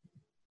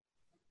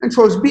 And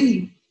choice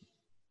B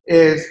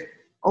is,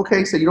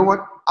 okay, so you know what?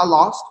 I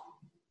lost.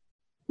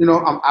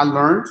 I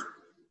learned,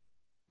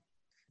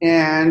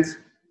 and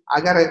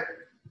I gotta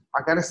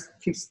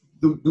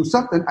do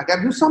something. I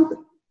gotta do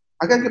something.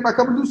 I gotta get back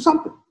up and do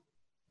something.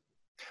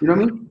 You know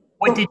what I mean?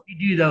 What did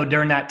you do though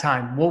during that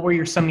time? What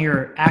were some of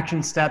your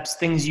action steps,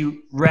 things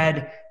you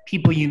read,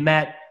 people you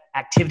met,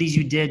 activities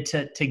you did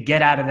to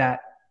get out of that?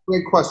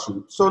 Great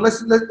question. So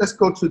let's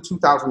go to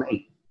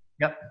 2008.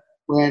 Yep.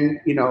 When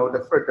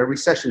the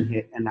recession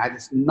hit and I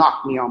just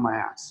knocked me on my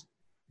ass.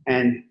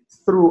 And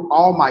through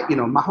all my,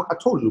 I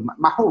told you,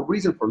 my whole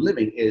reason for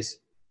living is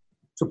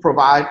to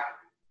provide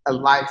a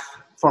life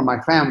for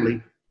my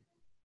family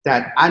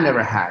that I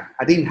never had.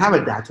 I didn't have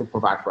a dad to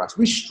provide for us.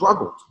 We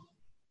struggled.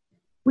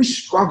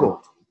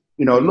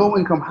 Low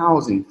income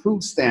housing,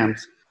 food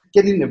stamps,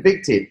 getting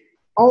evicted,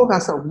 all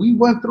that stuff. We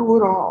went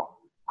through it all.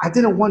 I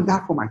didn't want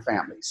that for my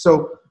family.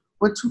 So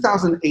when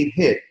 2008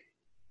 hit,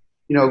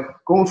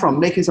 going from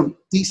making some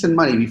decent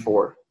money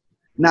before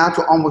now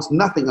to almost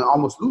nothing and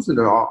almost losing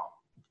it all,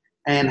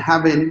 and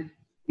having,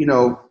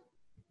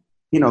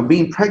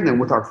 being pregnant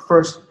with our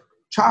first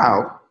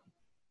child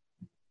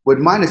with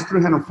minus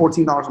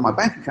 $314 in my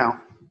bank account,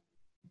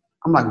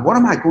 I'm like, what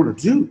am I going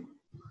to do?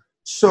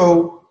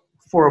 So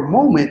for a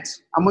moment,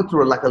 I went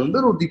through a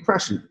little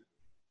depression.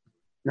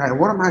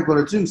 What am I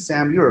going to do,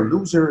 Sam? You're a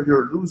loser.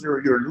 You're a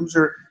loser. You're a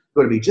loser.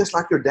 You're going to be just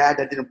like your dad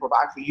that didn't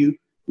provide for you.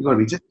 You're going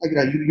to be just like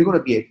you're going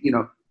to be,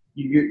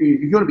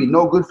 you're going to be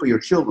no good for your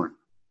children.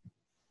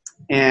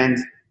 And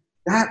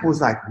that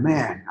was like,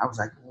 man,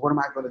 what am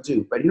I going to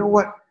do? But you know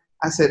what?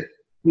 I said,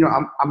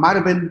 I might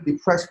have been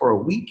depressed for a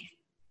week,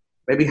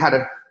 maybe had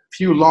a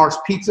few large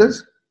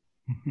pizzas,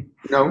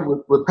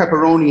 with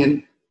pepperoni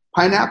and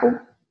pineapple.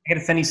 I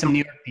gotta send you some New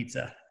York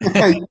pizza.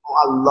 I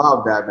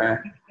love that,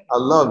 man. I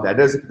love that.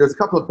 There's a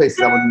couple of places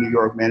I went in New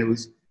York, man. It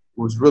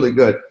was really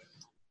good.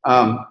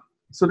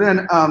 So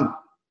then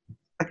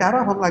I got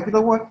up. I'm like, you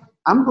know what?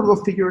 I'm gonna go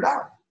figure it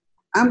out.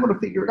 I'm gonna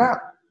figure it out.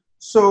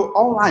 So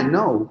all I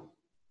know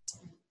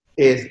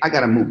is I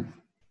gotta move.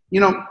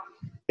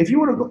 If you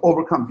want to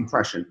overcome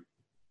depression,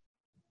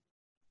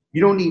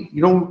 you don't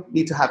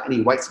need to have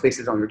any white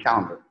spaces on your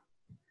calendar.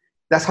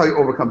 That's how you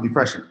overcome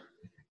depression.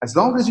 As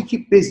long as you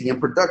keep busy and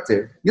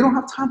productive, you don't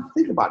have time to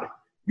think about it.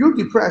 You're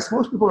depressed.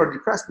 Most people are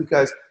depressed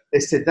because they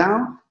sit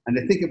down and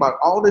they think about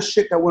all the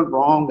shit that went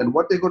wrong and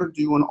what they're going to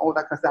do and all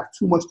that kind of stuff.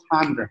 Too much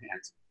time in their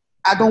hands.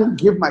 I don't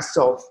give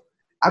myself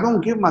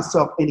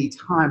any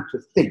time to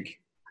think.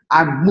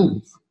 I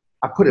move.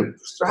 I put a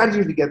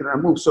strategy together and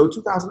I move. So in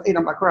 2008,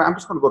 I'm like, all right, I'm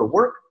just going to go to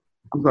work.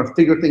 I'm going to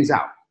figure things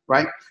out,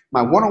 right?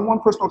 My one-on-one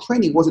personal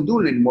training wasn't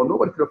doing it anymore.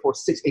 Nobody could afford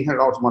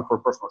 $600-800 a month for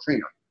a personal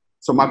trainer.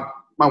 So my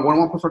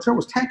one-on-one personal trainer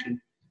was tanking.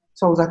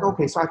 So I was like,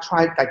 okay, so I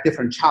tried like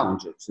different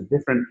challenges,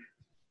 different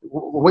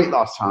weight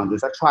loss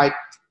challenges. I tried,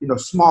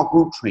 small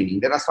group training.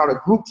 Then I started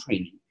group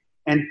training.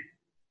 And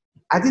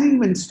I didn't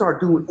even start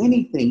doing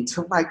anything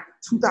till like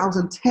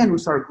 2010. We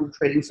started group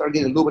training. We started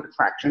getting a little bit of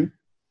traction.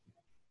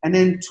 And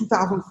then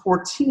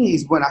 2014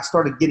 is when I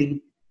started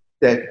getting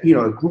that,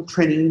 group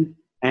training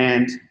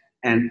and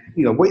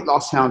weight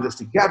loss challenges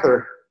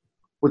together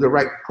with the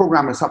right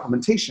program and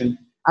supplementation.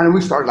 And then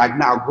we started like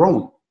now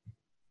growing.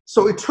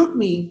 So it took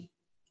me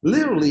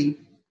literally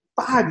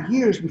 5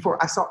 years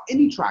before I saw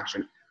any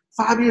traction.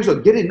 5 years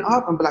of getting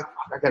up and be like,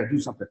 I got to do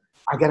something.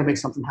 I got to make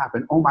something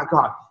happen. Oh my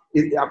God.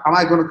 Am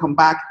I going to come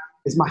back?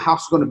 Is my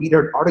house going to be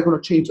there? Are they going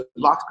to change the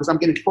locks? Because I'm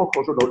getting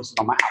foreclosure notices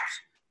on my house.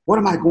 What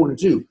am I going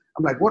to do?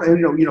 I'm like, what am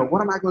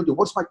I going to do?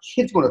 What's my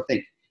kids going to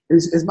think?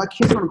 Is my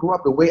kids going to grow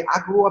up the way I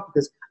grew up?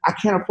 Because I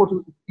can't afford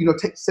to,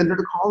 send her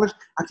to college.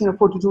 I can't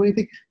afford to do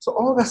anything. So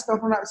all that stuff,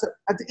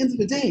 at the end of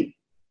the day,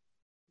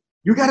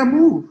 you got to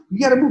move. You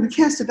got to move. You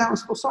can't sit down and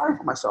feel sorry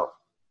for myself.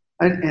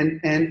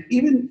 And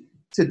even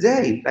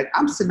today, like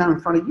I'm sitting down in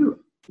front of you.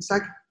 It's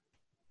like,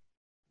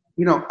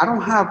 I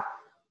don't have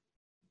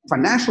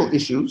financial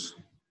issues,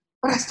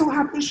 but I still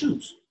have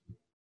issues.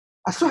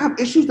 I still have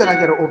issues that I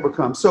got to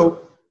overcome.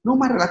 So no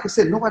matter, like I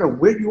said, no matter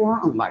where you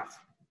are in life,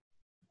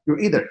 you're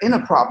either in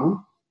a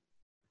problem,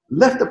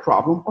 left a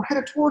problem, or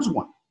headed towards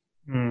one.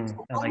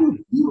 So how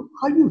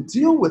you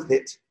deal with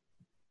it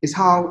is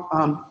how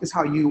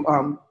you're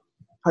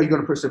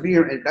going to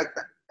persevere, and that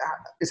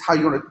is how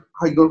you're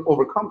going to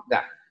overcome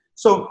that.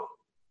 So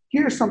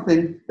here's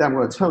something that I'm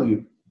going to tell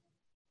you.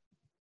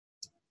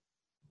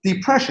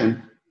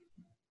 Depression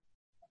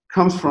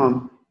comes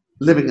from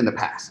living in the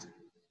past.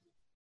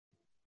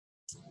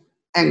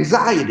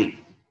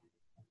 Anxiety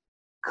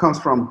comes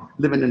from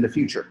living in the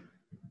future.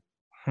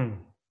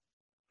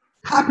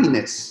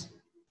 Happiness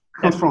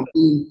comes from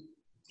being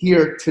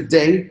here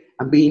today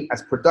and being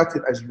as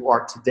productive as you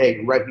are today,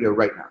 right here,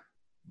 right now.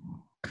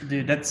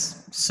 Dude,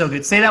 that's so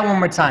good. Say that one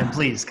more time,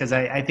 please, because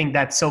I think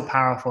that's so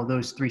powerful,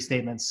 those three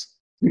statements.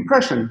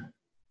 Depression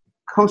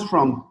comes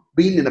from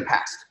being in the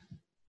past,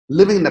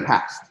 living in the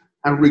past,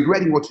 and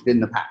regretting what you did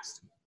in the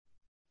past.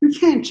 You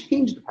can't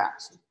change the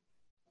past.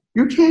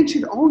 You can't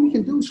change. All you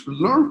can do is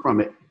learn from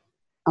it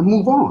and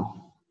move on.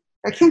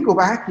 I can't go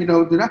back, I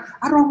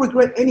don't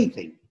regret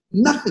anything,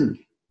 nothing,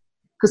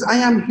 because I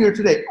am here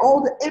today.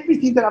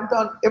 Everything that I've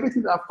done,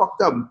 everything that I've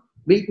fucked up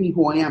made me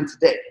who I am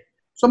today.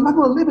 So I'm not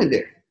going to live in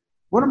there.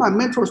 One of my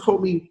mentors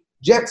told me,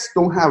 jets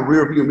don't have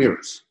rear view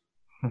mirrors.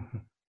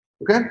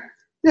 Okay?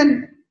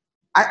 Then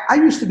I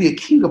used to be a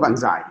king of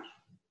anxiety,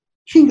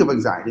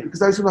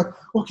 because I was like,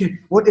 okay,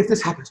 what if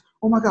this happens?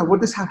 Oh my God, what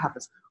if this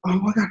happens? Oh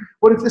my God,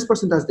 what if this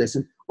person does this?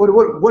 And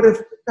what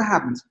if that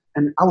happens?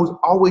 And I was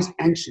always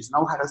anxious, and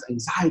I had this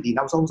anxiety, and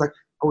I was always like,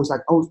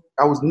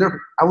 I was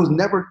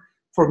never,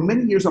 for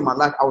many years of my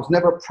life, I was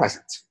never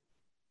present.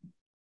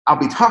 I'll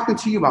be talking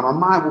to you, but my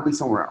mind will be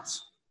somewhere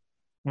else.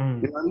 You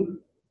know what I mean?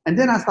 And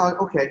then I thought,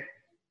 okay,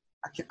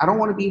 I don't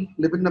want to be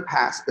living in the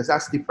past, because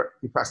that's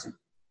depressing.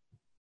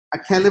 I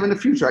can't live in the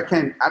future. I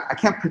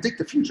can't predict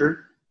the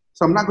future.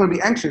 So I'm not going to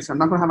be anxious. I'm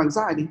not going to have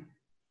anxiety.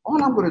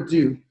 All I'm going to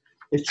do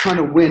is try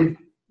to win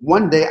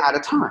one day at a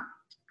time.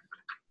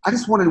 I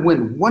just want to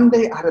win one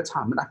day at a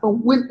time. And if I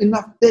can win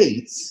enough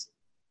days,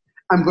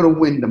 I'm going to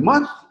win the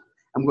month.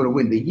 I'm going to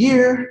win the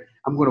year.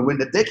 I'm going to win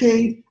the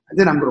decade. And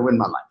then I'm going to win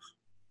my life.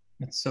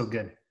 That's so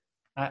good.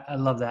 I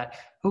love that.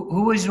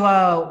 Who's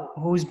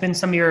been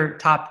some of your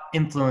top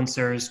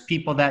influencers,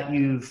 people that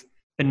you've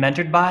been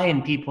mentored by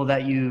and people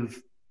that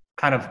you've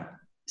kind of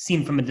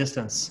seen from a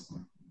distance?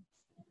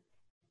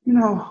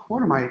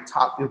 One of my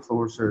top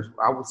influencers,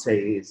 I would say,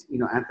 is,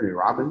 Anthony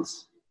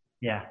Robbins.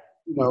 Yeah.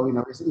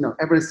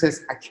 Ever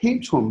since I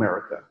came to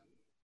America,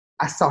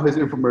 I saw his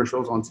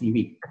infomercials on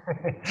TV.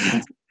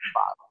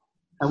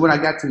 And when I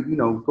got to,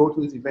 go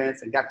to his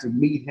events and got to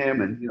meet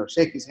him and,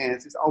 shake his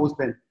hands, it's always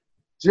been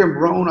Jim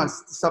Rohn,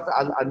 stuff.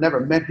 I never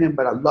met him,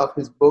 but I love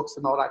his books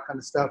and all that kind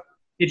of stuff.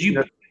 Did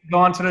you go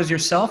onto those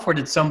yourself, or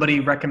did somebody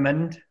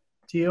recommend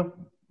to you?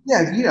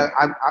 Yeah.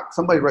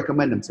 Somebody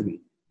recommended them to me.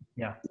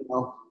 Yeah.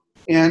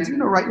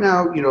 And right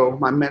now,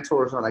 my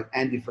mentors are like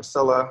Andy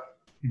Frisella,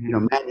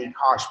 Mm-hmm. Manny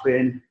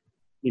Koshbin,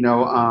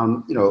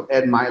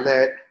 Ed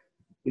Milet,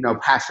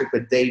 Patrick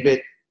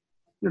Bet-David.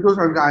 Those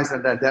are guys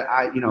that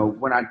I,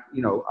 when I,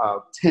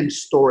 Tim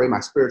Story, my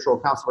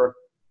spiritual counselor,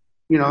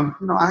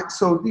 I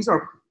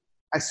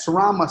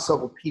surround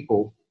myself with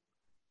people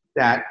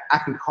that I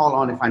can call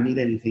on if I need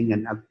anything,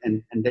 and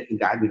they can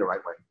guide me the right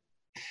way.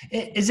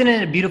 Isn't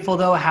it beautiful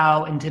though,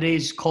 how in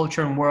today's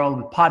culture and world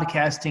with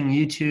podcasting,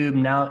 YouTube,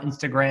 now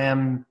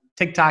Instagram,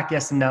 TikTok,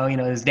 yes and no,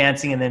 there's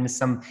dancing, and then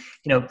some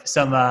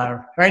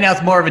right now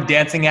it's more of a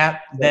dancing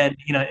app than,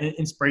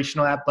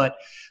 inspirational app, but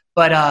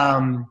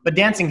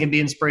dancing can be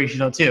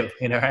inspirational too,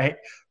 right?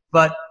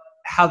 But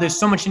how there's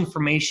so much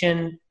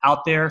information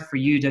out there for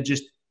you to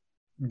just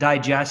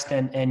digest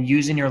and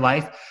use in your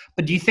life.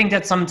 But do you think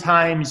that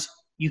sometimes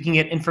you can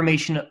get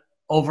information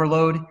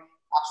overload?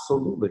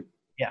 Absolutely.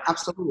 Yeah.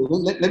 Absolutely.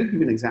 Let me give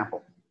you an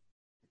example.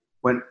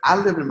 When I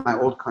lived in my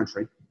old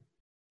country,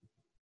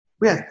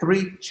 we had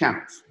 3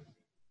 channels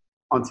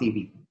on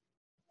TV.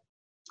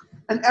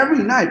 And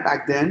every night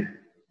back then,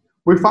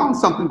 we found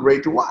something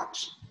great to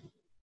watch.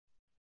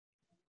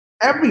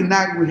 Every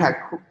night we had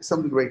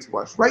something great to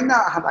watch. Right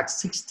now I have like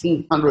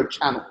 1,600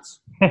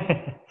 channels.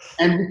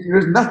 And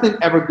there's nothing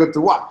ever good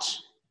to watch.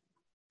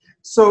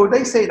 So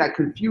they say that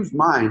confused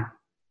mind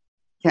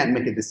can't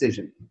make a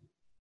decision.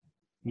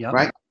 Yep.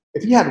 Right?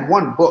 If you had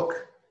one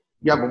book,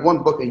 you have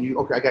one book and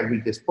I got to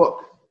read this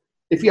book.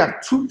 If you have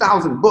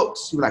 2,000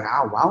 books, you're like,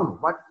 I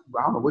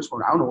don't know which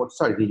one, I don't know what to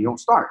start. Then you don't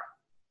start.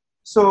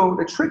 So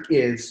the trick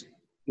is,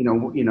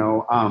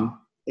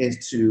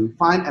 is to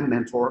find a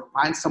mentor,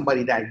 find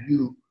somebody that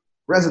you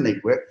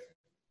resonate with,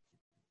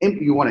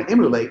 you want to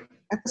emulate,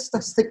 and just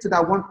stick to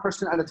that one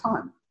person at a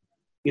time.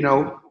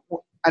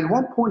 At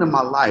one point in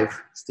my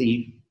life,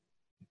 Steve,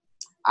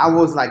 I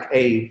was like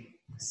a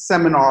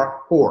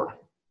seminar whore.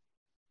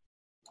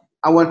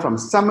 I went from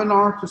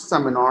seminar to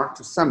seminar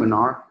to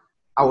seminar.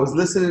 I was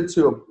listening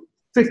to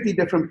 50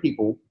 different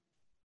people.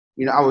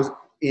 I was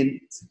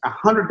in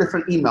 100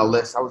 different email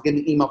lists. I was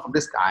getting email from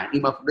this guy,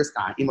 email from this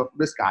guy, email from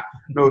this guy.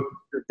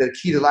 The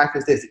key to life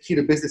is this, the key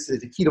to business is,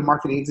 the key to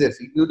marketing is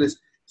this, you do this.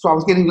 So I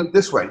was getting it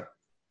this way.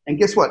 And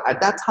guess what? At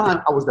that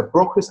time, I was the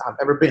brokest I've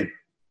ever been.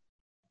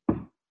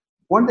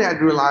 One day I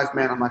realized,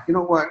 man, I'm like, you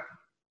know what?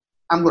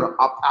 I'm going to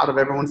opt out of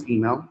everyone's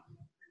email.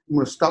 I'm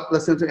going to stop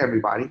listening to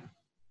everybody.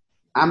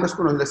 I'm just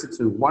going to listen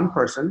to one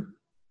person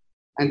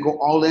and go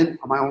all in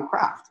on my own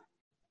craft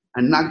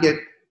and not get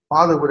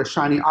bothered with a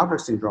shiny object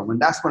syndrome. And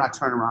that's when I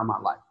turned around my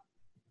life.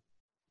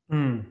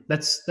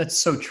 That's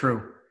so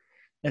true.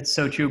 That's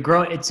so true.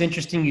 It's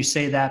interesting you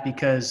say that,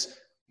 because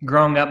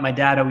growing up, my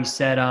dad always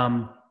said,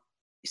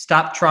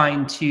 stop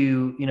trying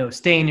to,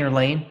 stay in your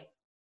lane,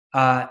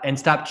 and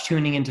stop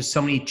tuning into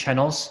so many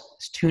channels.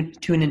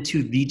 Tune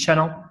into the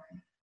channel.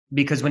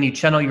 Because when you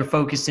channel your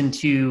focus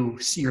into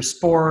your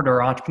sport or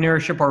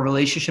entrepreneurship or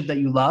relationship that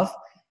you love,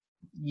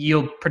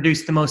 you'll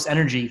produce the most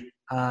energy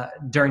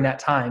during that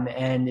time.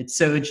 And it's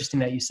so interesting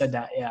that you said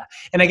that. Yeah.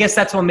 And I guess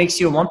that's what makes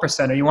you a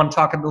 1%er. You want to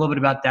talk a little bit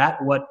about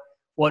that? What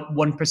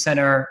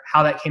 1%er,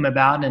 how that came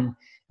about and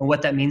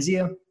what that means to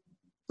you?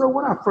 So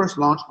when I first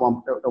launched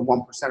the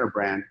 1%er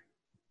brand,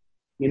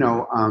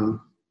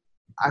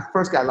 I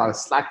first got a lot of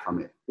slack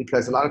from it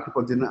because a lot of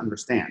people didn't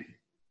understand,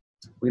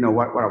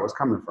 what I was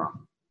coming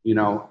from.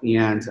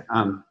 And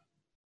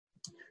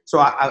so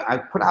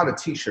I put out a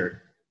T-shirt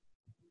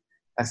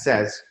that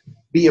says,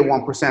 be a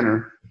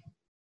 1%er,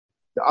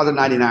 the other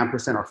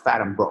 99% are fat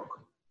and broke.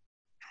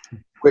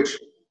 Which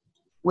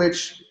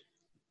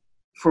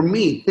for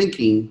me,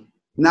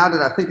 now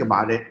that I think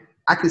about it,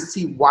 I can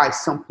see why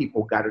some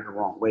people got it the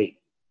wrong way.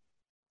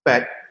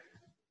 But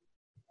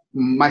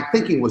my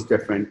thinking was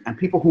different, and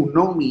people who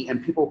know me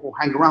and people who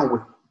hang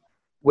around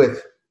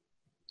with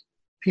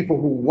people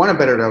who want to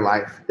better their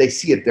life, they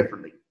see it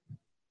differently.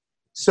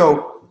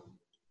 So,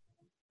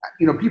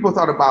 people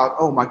thought about,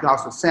 oh my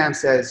gosh, so Sam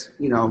says,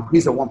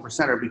 he's a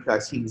 1%er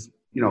because he's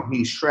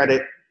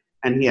shredded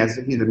and he's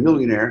a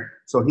millionaire,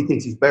 so he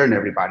thinks he's better than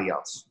everybody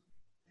else.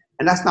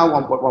 And that's not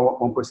what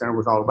 1%er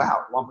was all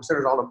about. 1%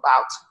 is all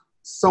about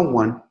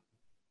someone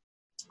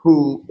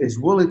who is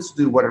willing to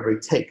do whatever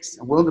it takes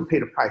and willing to pay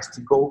the price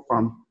to go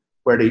from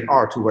where they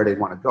are to where they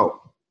want to go.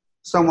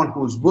 Someone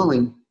who's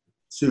willing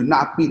to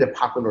not be the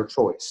popular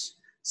choice.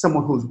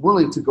 Someone who's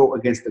willing to go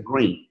against the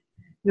grain.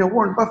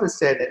 Warren Buffett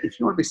said that if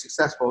you want to be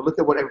successful, look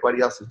at what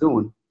everybody else is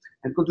doing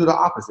and go do the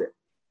opposite.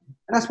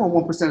 And that's what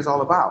 1% is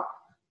all about.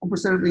 1%,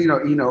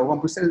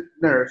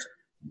 1%ers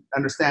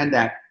understand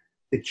that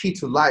the key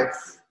to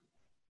life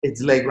is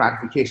delayed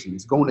gratification.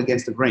 It's going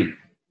against the grain.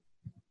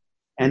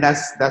 And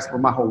that's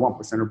what my whole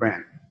 1%er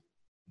brand.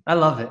 I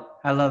love it.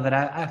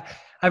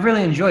 I've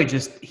really enjoyed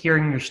just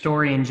hearing your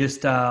story and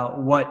just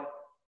what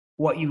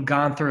you've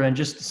gone through, and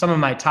just some of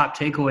my top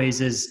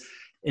takeaways is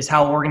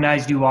how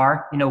organized you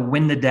are.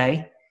 Win the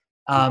day.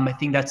 I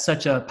think that's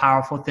such a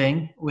powerful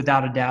thing,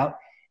 without a doubt.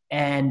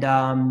 And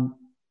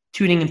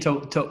tuning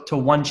into to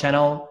one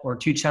channel or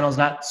two channels,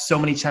 not so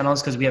many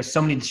channels, because we have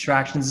so many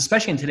distractions,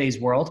 especially in today's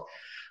world.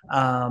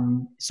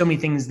 So many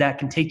things that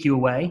can take you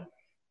away.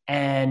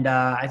 And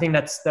I think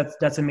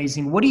that's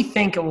amazing. What do you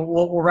think?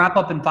 We'll wrap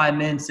up in 5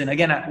 minutes. And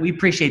again, we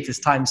appreciate this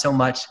time so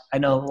much. I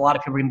know a lot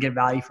of people are going to get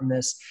value from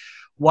this.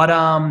 What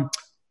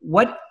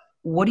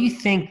do you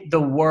think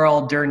the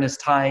world during this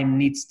time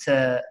needs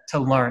to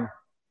learn?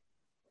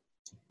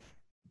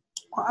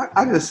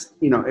 I just,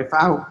 if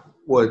I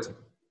would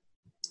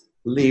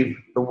leave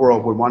the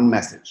world with one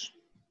message,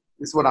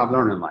 this is what I've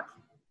learned in life,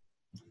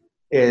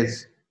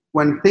 is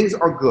when things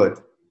are good,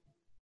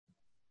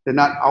 they're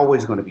not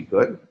always going to be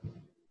good.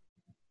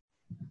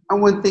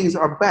 And when things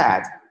are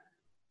bad,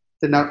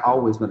 they're not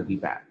always going to be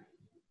bad.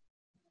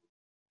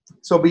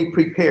 So be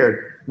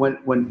prepared.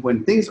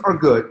 When things are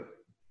good,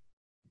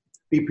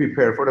 be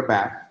prepared for the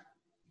bad.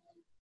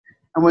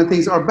 And when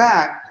things are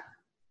bad,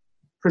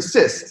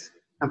 persist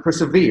and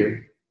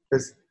persevere,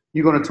 because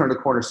you're going to turn the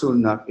corner soon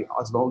enough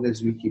as long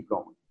as you keep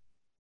going.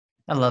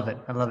 I love it.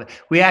 I love it.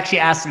 We actually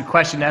asked a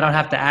question. I don't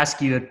have to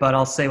ask you it, but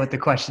I'll say what the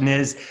question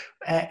is.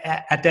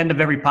 At the end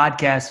of every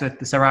podcast with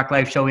the Ciroc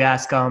Life Show, we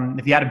ask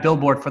if you had a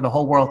billboard for the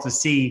whole world to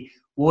see,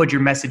 what would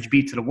your message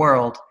be to the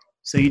world?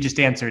 So you just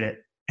answered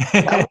it.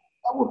 that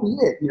would be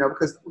it,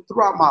 because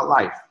throughout my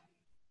life,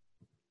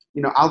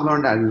 I've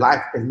learned that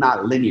life is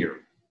not linear.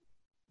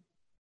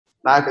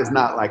 Life is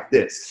not like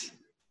this.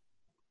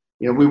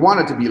 We want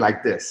it to be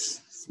like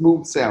this,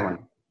 smooth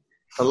sailing.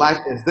 The life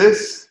is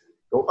this,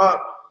 go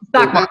up,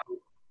 go down.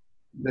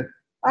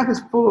 Life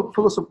is full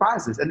of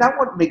surprises, and that's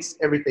what makes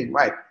everything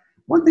right.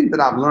 One thing that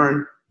I've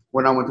learned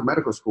when I went to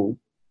medical school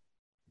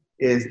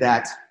is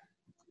that,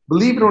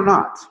 believe it or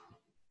not,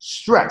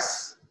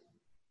 stress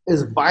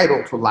is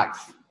vital to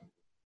life.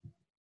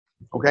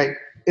 Okay?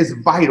 It's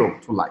vital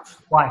to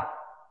life. Why?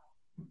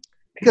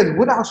 Because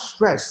without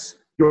stress,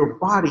 your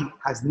body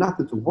has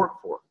nothing to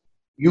work for.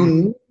 You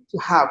need to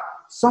have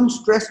some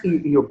stress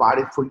in your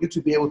body for you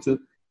to be able to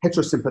hit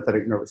your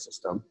sympathetic nervous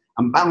system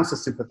and balance the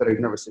sympathetic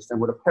nervous system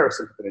with a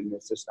parasympathetic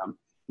nervous system.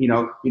 Hit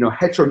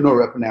your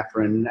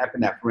norepinephrine,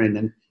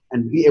 epinephrine,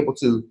 and be able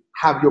to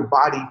have your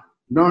body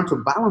learn to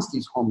balance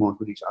these hormones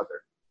with each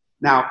other.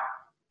 Now,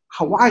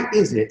 why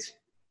is it?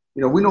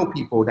 We know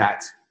people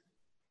that,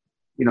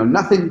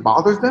 nothing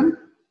bothers them.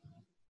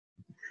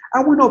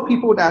 And we know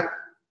people that,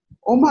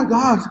 oh my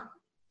God,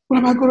 what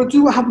am I going to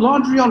do? I have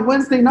laundry on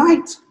Wednesday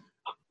night.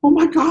 Oh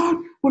my God,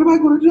 what am I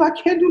going to do? I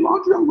can't do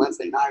laundry on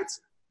Wednesday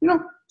nights.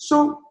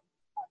 So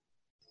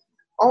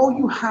all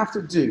you have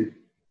to do,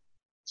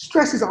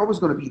 stress is always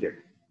going to be there.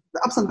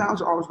 The ups and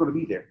downs are always going to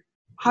be there.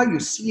 How you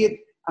see it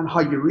and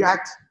how you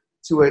react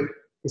to it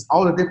is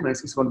all the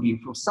difference. It's going to be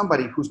from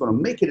somebody who's going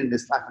to make it in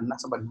this life and not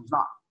somebody who's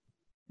not.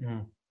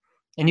 Mm.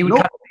 And you would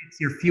kind of say it's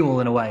your fuel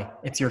in a way.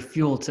 It's your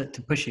fuel to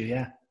push you,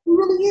 yeah. It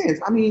really is.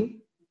 I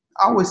mean,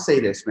 I always say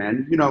this,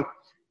 man. Do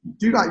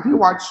you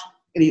watch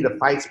any of the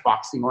fights,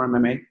 boxing or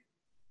MMA?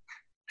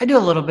 I do a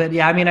little bit,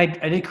 yeah. I mean, I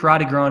did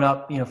karate growing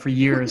up, for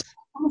years.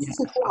 It's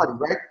karate,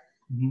 right?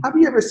 Mm-hmm. Have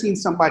you ever seen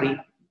somebody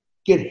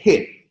get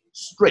hit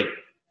straight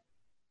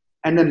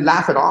and then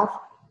laugh it off?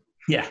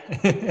 Yeah.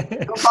 You know what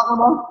I'm talking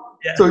about?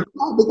 Yeah. So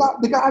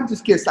the guy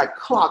just gets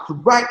clocked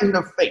right in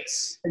the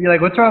face. And you're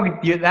like, what's wrong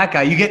with that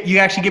guy? You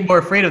actually get more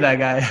afraid of that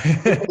guy.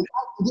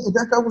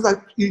 That guy was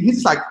he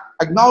just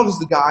acknowledges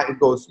the guy and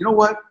goes, you know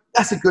what?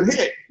 That's a good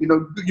hit.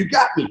 You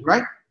got me,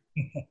 right?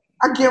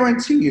 I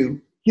guarantee you,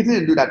 he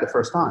didn't do that the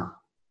first time.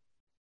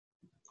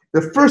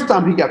 The first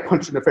time he got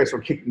punched in the face or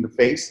kicked in the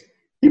face,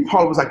 he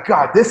probably was like,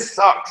 God, this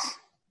sucks,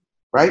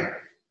 right?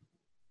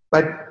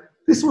 But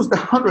this was the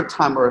 100th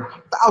time or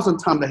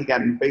 1,000th time that he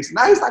got in the face. And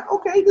now he's like,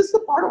 okay, this is a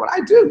part of what I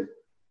do.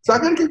 So I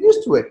got to get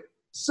used to it.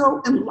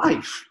 So in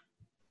life,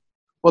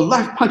 when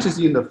life punches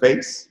you in the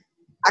face,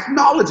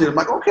 acknowledge it. I'm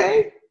like,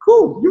 okay,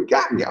 cool, you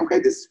got me. Okay,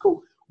 this is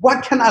cool.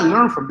 What can I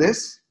learn from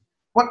this?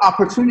 What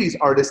opportunities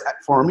are this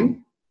for me?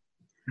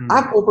 Mm-hmm.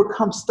 I've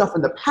overcome stuff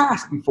in the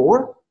past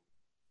before,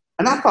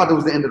 and I thought it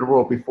was the end of the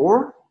world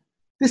before.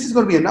 This is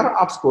going to be another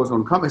obstacle that's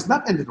going to come. It's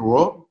not the end of the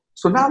world.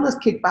 So now let's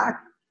kick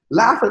back,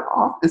 laugh it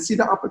off, and see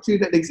the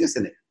opportunity that exists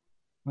in it.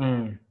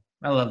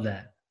 I love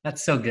that.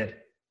 That's so good.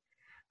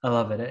 I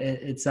love it.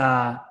 It's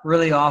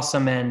really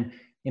awesome. And,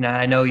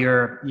 I know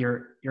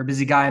you're a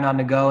busy guy and on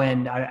the go,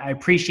 and I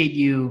appreciate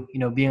you,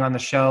 being on the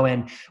show.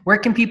 And where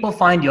can people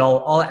find you?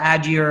 I'll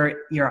add your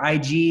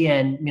IG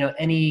and,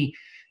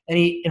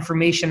 any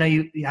information. I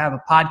know you have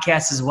a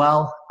podcast as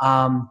well,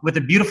 with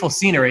a beautiful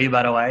scenery,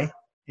 by the way.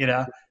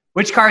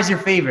 Which car is your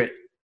favorite?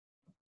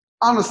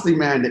 Honestly,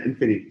 man, the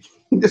Infiniti.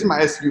 Just my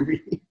SUV.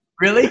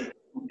 Really?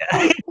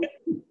 I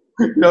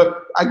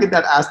get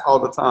that asked all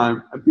the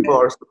time, and people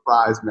are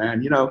surprised,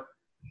 man.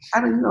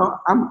 I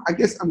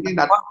guess I'm getting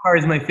that. What car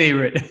is my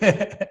favorite?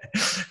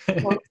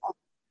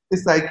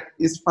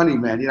 It's funny,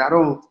 man. I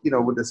don't,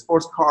 with the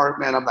sports car,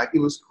 man, I'm like, it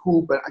was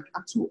cool, but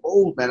I'm too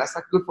old, man. That's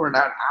not good for an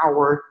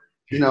hour.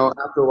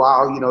 After a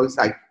while,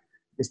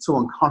 it's too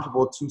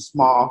uncomfortable, too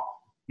small.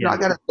 You know, I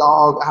got a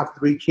dog. I have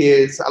 3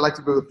 kids. I like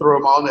to be able to throw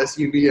them all in the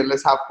SUV and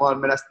let's have fun.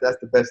 Man, that's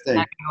the best thing.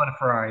 Not going to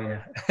Ferrari,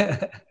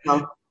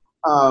 yeah.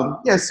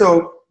 Yeah,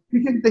 so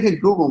they can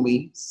Google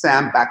me,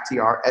 Sam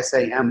Bakhtiar,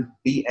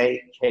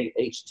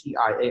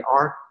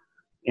 SAMBAKHTIAR,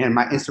 and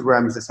my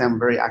Instagram is the same. I'm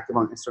very active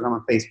on Instagram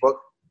and Facebook,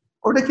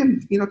 or they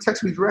can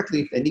text me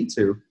directly if they need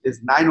to.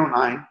 It's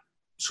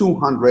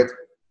 909-200-4015.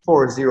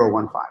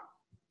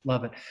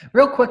 Love it.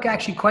 Real quick,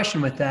 actually,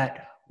 question with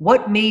that: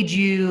 what made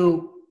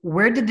you?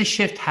 Where did the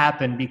shift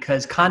happen?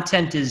 Because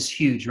content is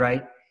huge,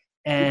 right?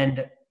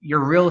 And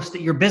your real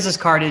estate, your business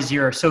card is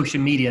your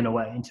social media in a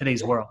way in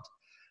today's world.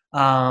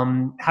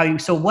 When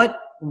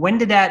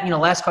did that,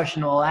 last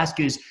question I'll ask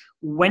you is,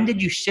 when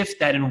did you shift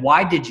that and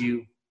why did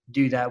you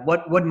do that?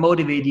 What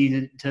motivated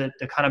you to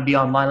kind of be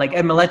online? Like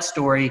Ed Mylett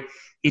story,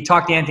 he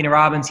talked to Anthony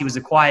Robbins. He was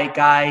a quiet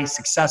guy,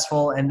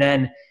 successful, and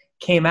then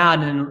came out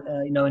and,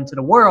 into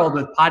the world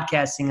with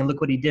podcasting, and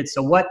look what he did.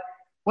 So what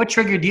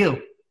triggered you?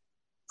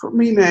 For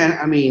me, man,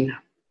 I mean,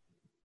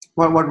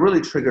 what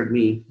really triggered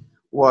me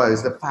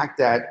was the fact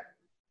that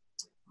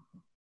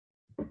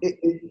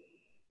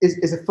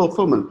it's a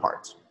fulfillment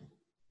part.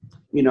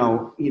 When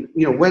I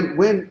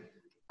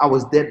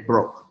was dead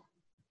broke,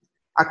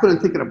 I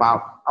wasn't thinking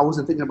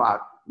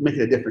about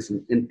making a difference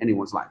in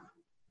anyone's life.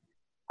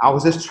 I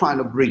was just trying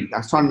to breathe. I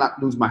was trying to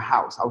not lose my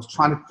house. I was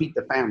trying to feed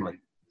the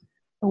family.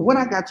 And when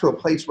I got to a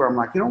place where I'm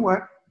like, you know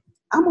what,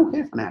 I'm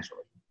okay financially.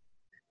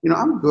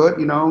 I'm good.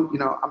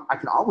 I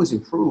can always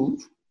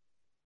improve.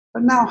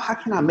 But now, how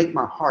can I make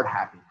my heart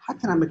happy? How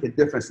can I make a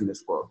difference in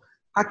this world?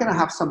 How can I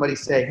have somebody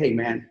say, hey,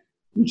 man,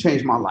 you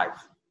changed my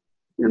life?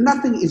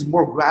 Nothing is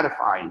more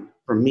gratifying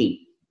for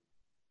me.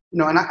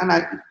 And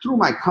I through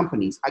my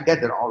companies, I get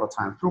that all the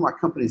time. Through my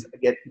companies, I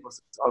get people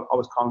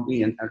always calling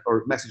me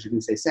or messaging me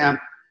and say, Sam,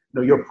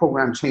 your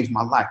program changed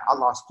my life. I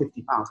lost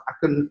 50 pounds. I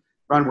couldn't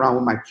run around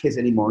with my kids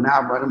anymore. Now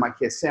I'm running with my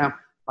kids. Sam,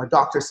 my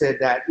doctor said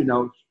that, I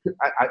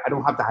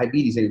don't have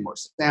diabetes anymore.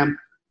 Sam,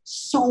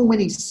 so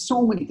many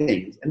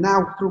things. And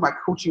now through my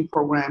coaching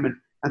program and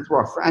through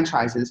our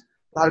franchises,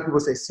 a lot of people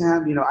say,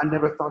 Sam, I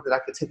never thought that I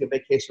could take a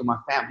vacation with my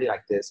family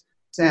like this.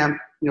 Sam,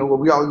 where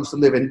we all used to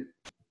live in,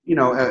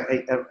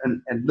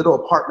 a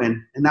little apartment,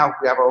 and now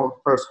we have our own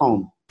first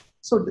home.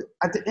 So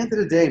at the end of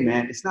the day,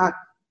 man, it's not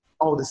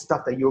all the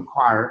stuff that you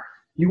acquire.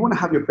 You want to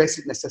have your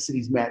basic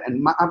necessities met, and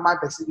my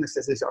basic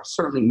necessities are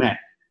certainly met.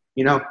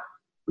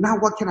 Now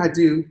what can I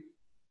do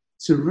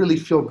to really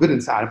feel good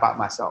inside about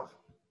myself?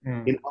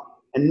 And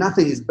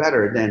nothing is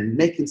better than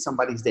making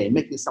somebody's day,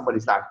 making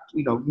somebody's life,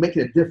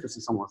 making a difference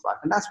in someone's life.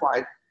 And that's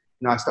why,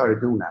 I started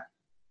doing that.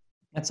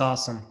 That's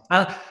awesome.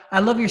 I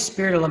love your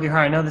spirit. I love your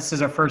heart. I know this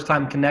is our first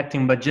time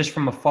connecting, but just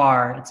from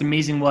afar, it's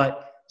amazing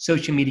what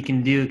social media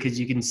can do, because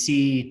you can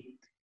see,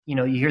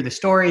 you hear the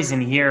stories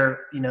and you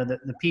hear,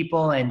 the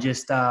people and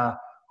just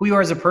who you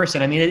are as a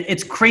person. I mean,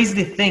 it's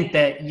crazy to think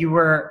that you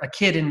were a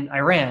kid in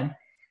Iran,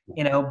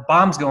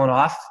 bombs going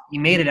off, you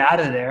made it out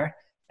of there.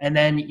 And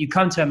then you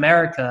come to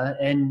America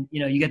and,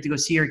 you get to go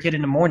see your kid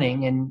in the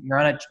morning and you're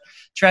on a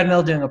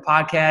treadmill doing a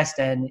podcast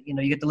and,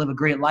 you get to live a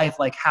great life.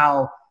 Like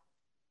how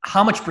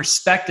much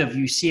perspective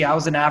you see. I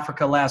was in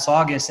Africa last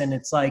August, and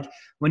it's like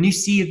when you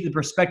see the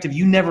perspective,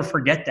 you never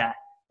forget that.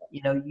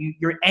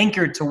 You're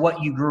anchored to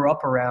what you grew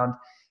up around,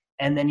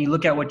 and then you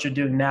look at what you're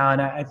doing now.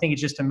 And I think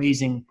it's just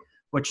amazing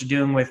what you're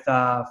doing with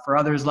for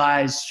others'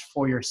 lives,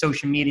 for your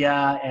social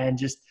media, and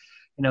just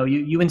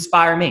you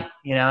inspire me.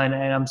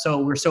 And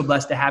we're so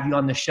blessed to have you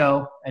on the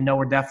show. I know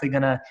we're definitely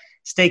gonna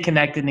stay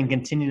connected and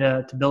continue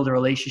to build a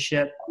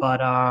relationship. But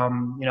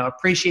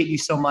appreciate you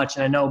so much,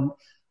 and I know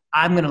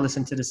I'm going to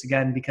listen to this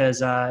again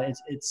because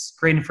it's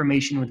great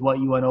information with what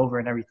you went over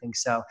and everything.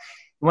 So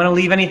you want to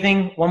leave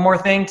one more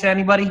thing to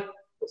anybody?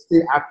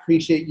 Steve, I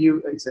appreciate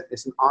you.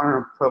 It's an honor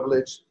and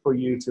privilege for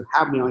you to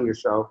have me on your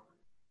show.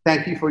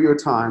 Thank you for your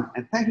time.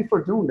 And thank you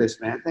for doing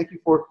this, man. Thank you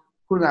for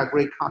putting out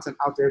great content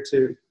out there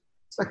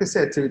like I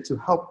said, to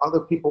help other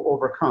people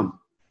overcome,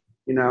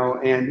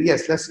 and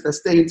yes, let's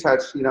stay in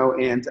touch,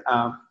 and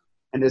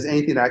there's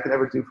anything that I could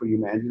ever do for you,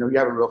 man. You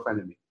have a real friend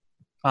in me.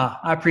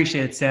 I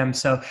appreciate it, Sam.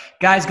 So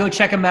guys, go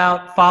check him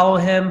out, follow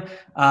him,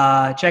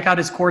 check out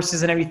his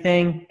courses and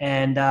everything,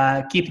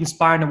 and keep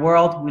inspiring the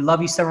world. We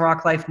love you, Seven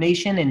Rock Life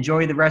Nation.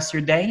 Enjoy the rest of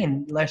your day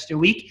and the rest of your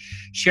week.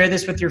 Share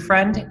this with your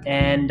friend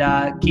and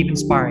keep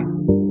inspiring.